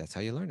 That's how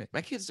you learn it.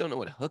 My kids don't know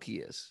what hooky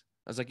is.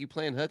 I was like, you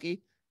playing hooky? And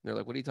they're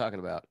like, what are you talking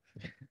about?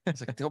 I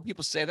was like, don't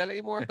people say that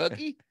anymore?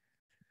 Hooky?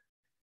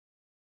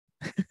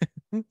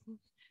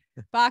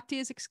 Bhakti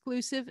is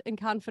exclusive and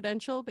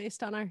confidential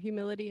based on our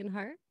humility and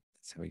heart.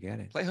 That's how we get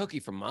it. Play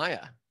hooky from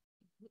Maya.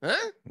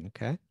 Huh?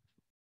 Okay.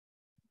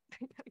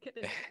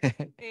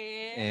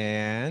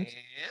 And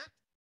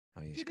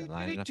oh, you just got to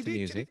line it up to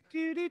music.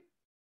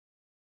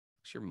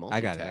 Sure, I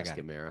got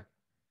it. Mara.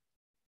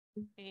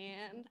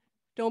 And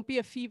don't be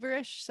a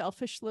feverish,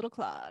 selfish little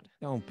clod.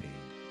 Don't be.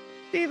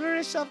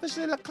 Feverish, selfish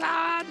little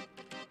clod.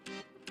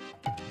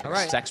 All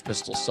right. Sex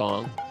Pistols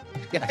song.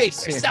 Yeah, hey,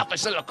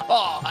 selfish little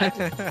clod.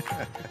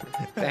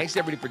 Thanks,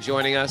 everybody, for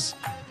joining us.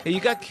 Hey, you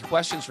got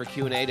questions for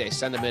Q&A day,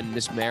 send them in.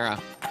 Miss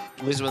Mara,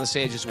 Wisdom of the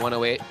Sages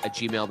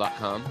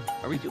 108@gmail.com.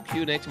 Are we doing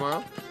Q&A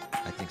tomorrow?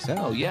 I think so.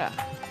 Oh, yeah.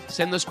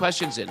 Send those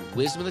questions in.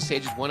 Wisdom of the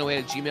Sages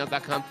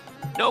 108@gmail.com.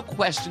 No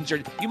questions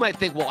are, you might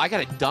think, well, I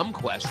got a dumb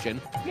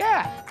question.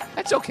 Yeah,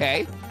 that's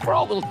okay. We're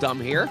all a little dumb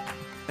here.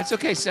 That's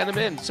okay, send them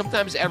in.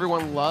 Sometimes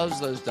everyone loves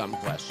those dumb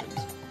questions.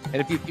 And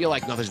if you feel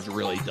like, no, this is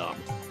really dumb,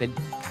 then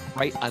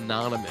write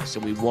anonymous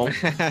and we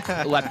won't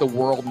let the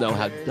world know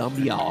how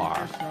dumb you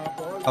are.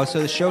 Oh,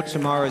 so the show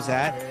tomorrow is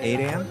at 8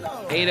 a.m.?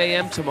 8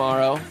 a.m.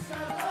 tomorrow.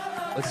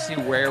 Let's see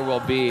where we'll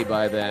be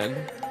by then.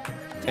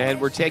 And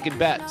we're taking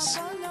bets.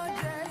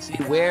 See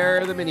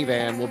where the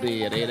minivan will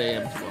be at 8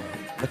 a.m. tomorrow.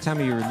 What time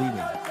are you leaving?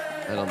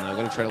 I don't know. I'm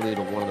going to try to leave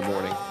at 1 in the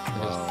morning.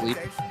 I'm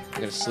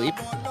going to sleep,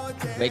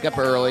 wake up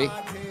early,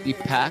 be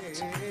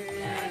packed.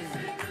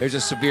 There's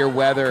a severe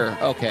weather.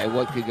 Okay,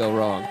 what could go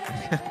wrong?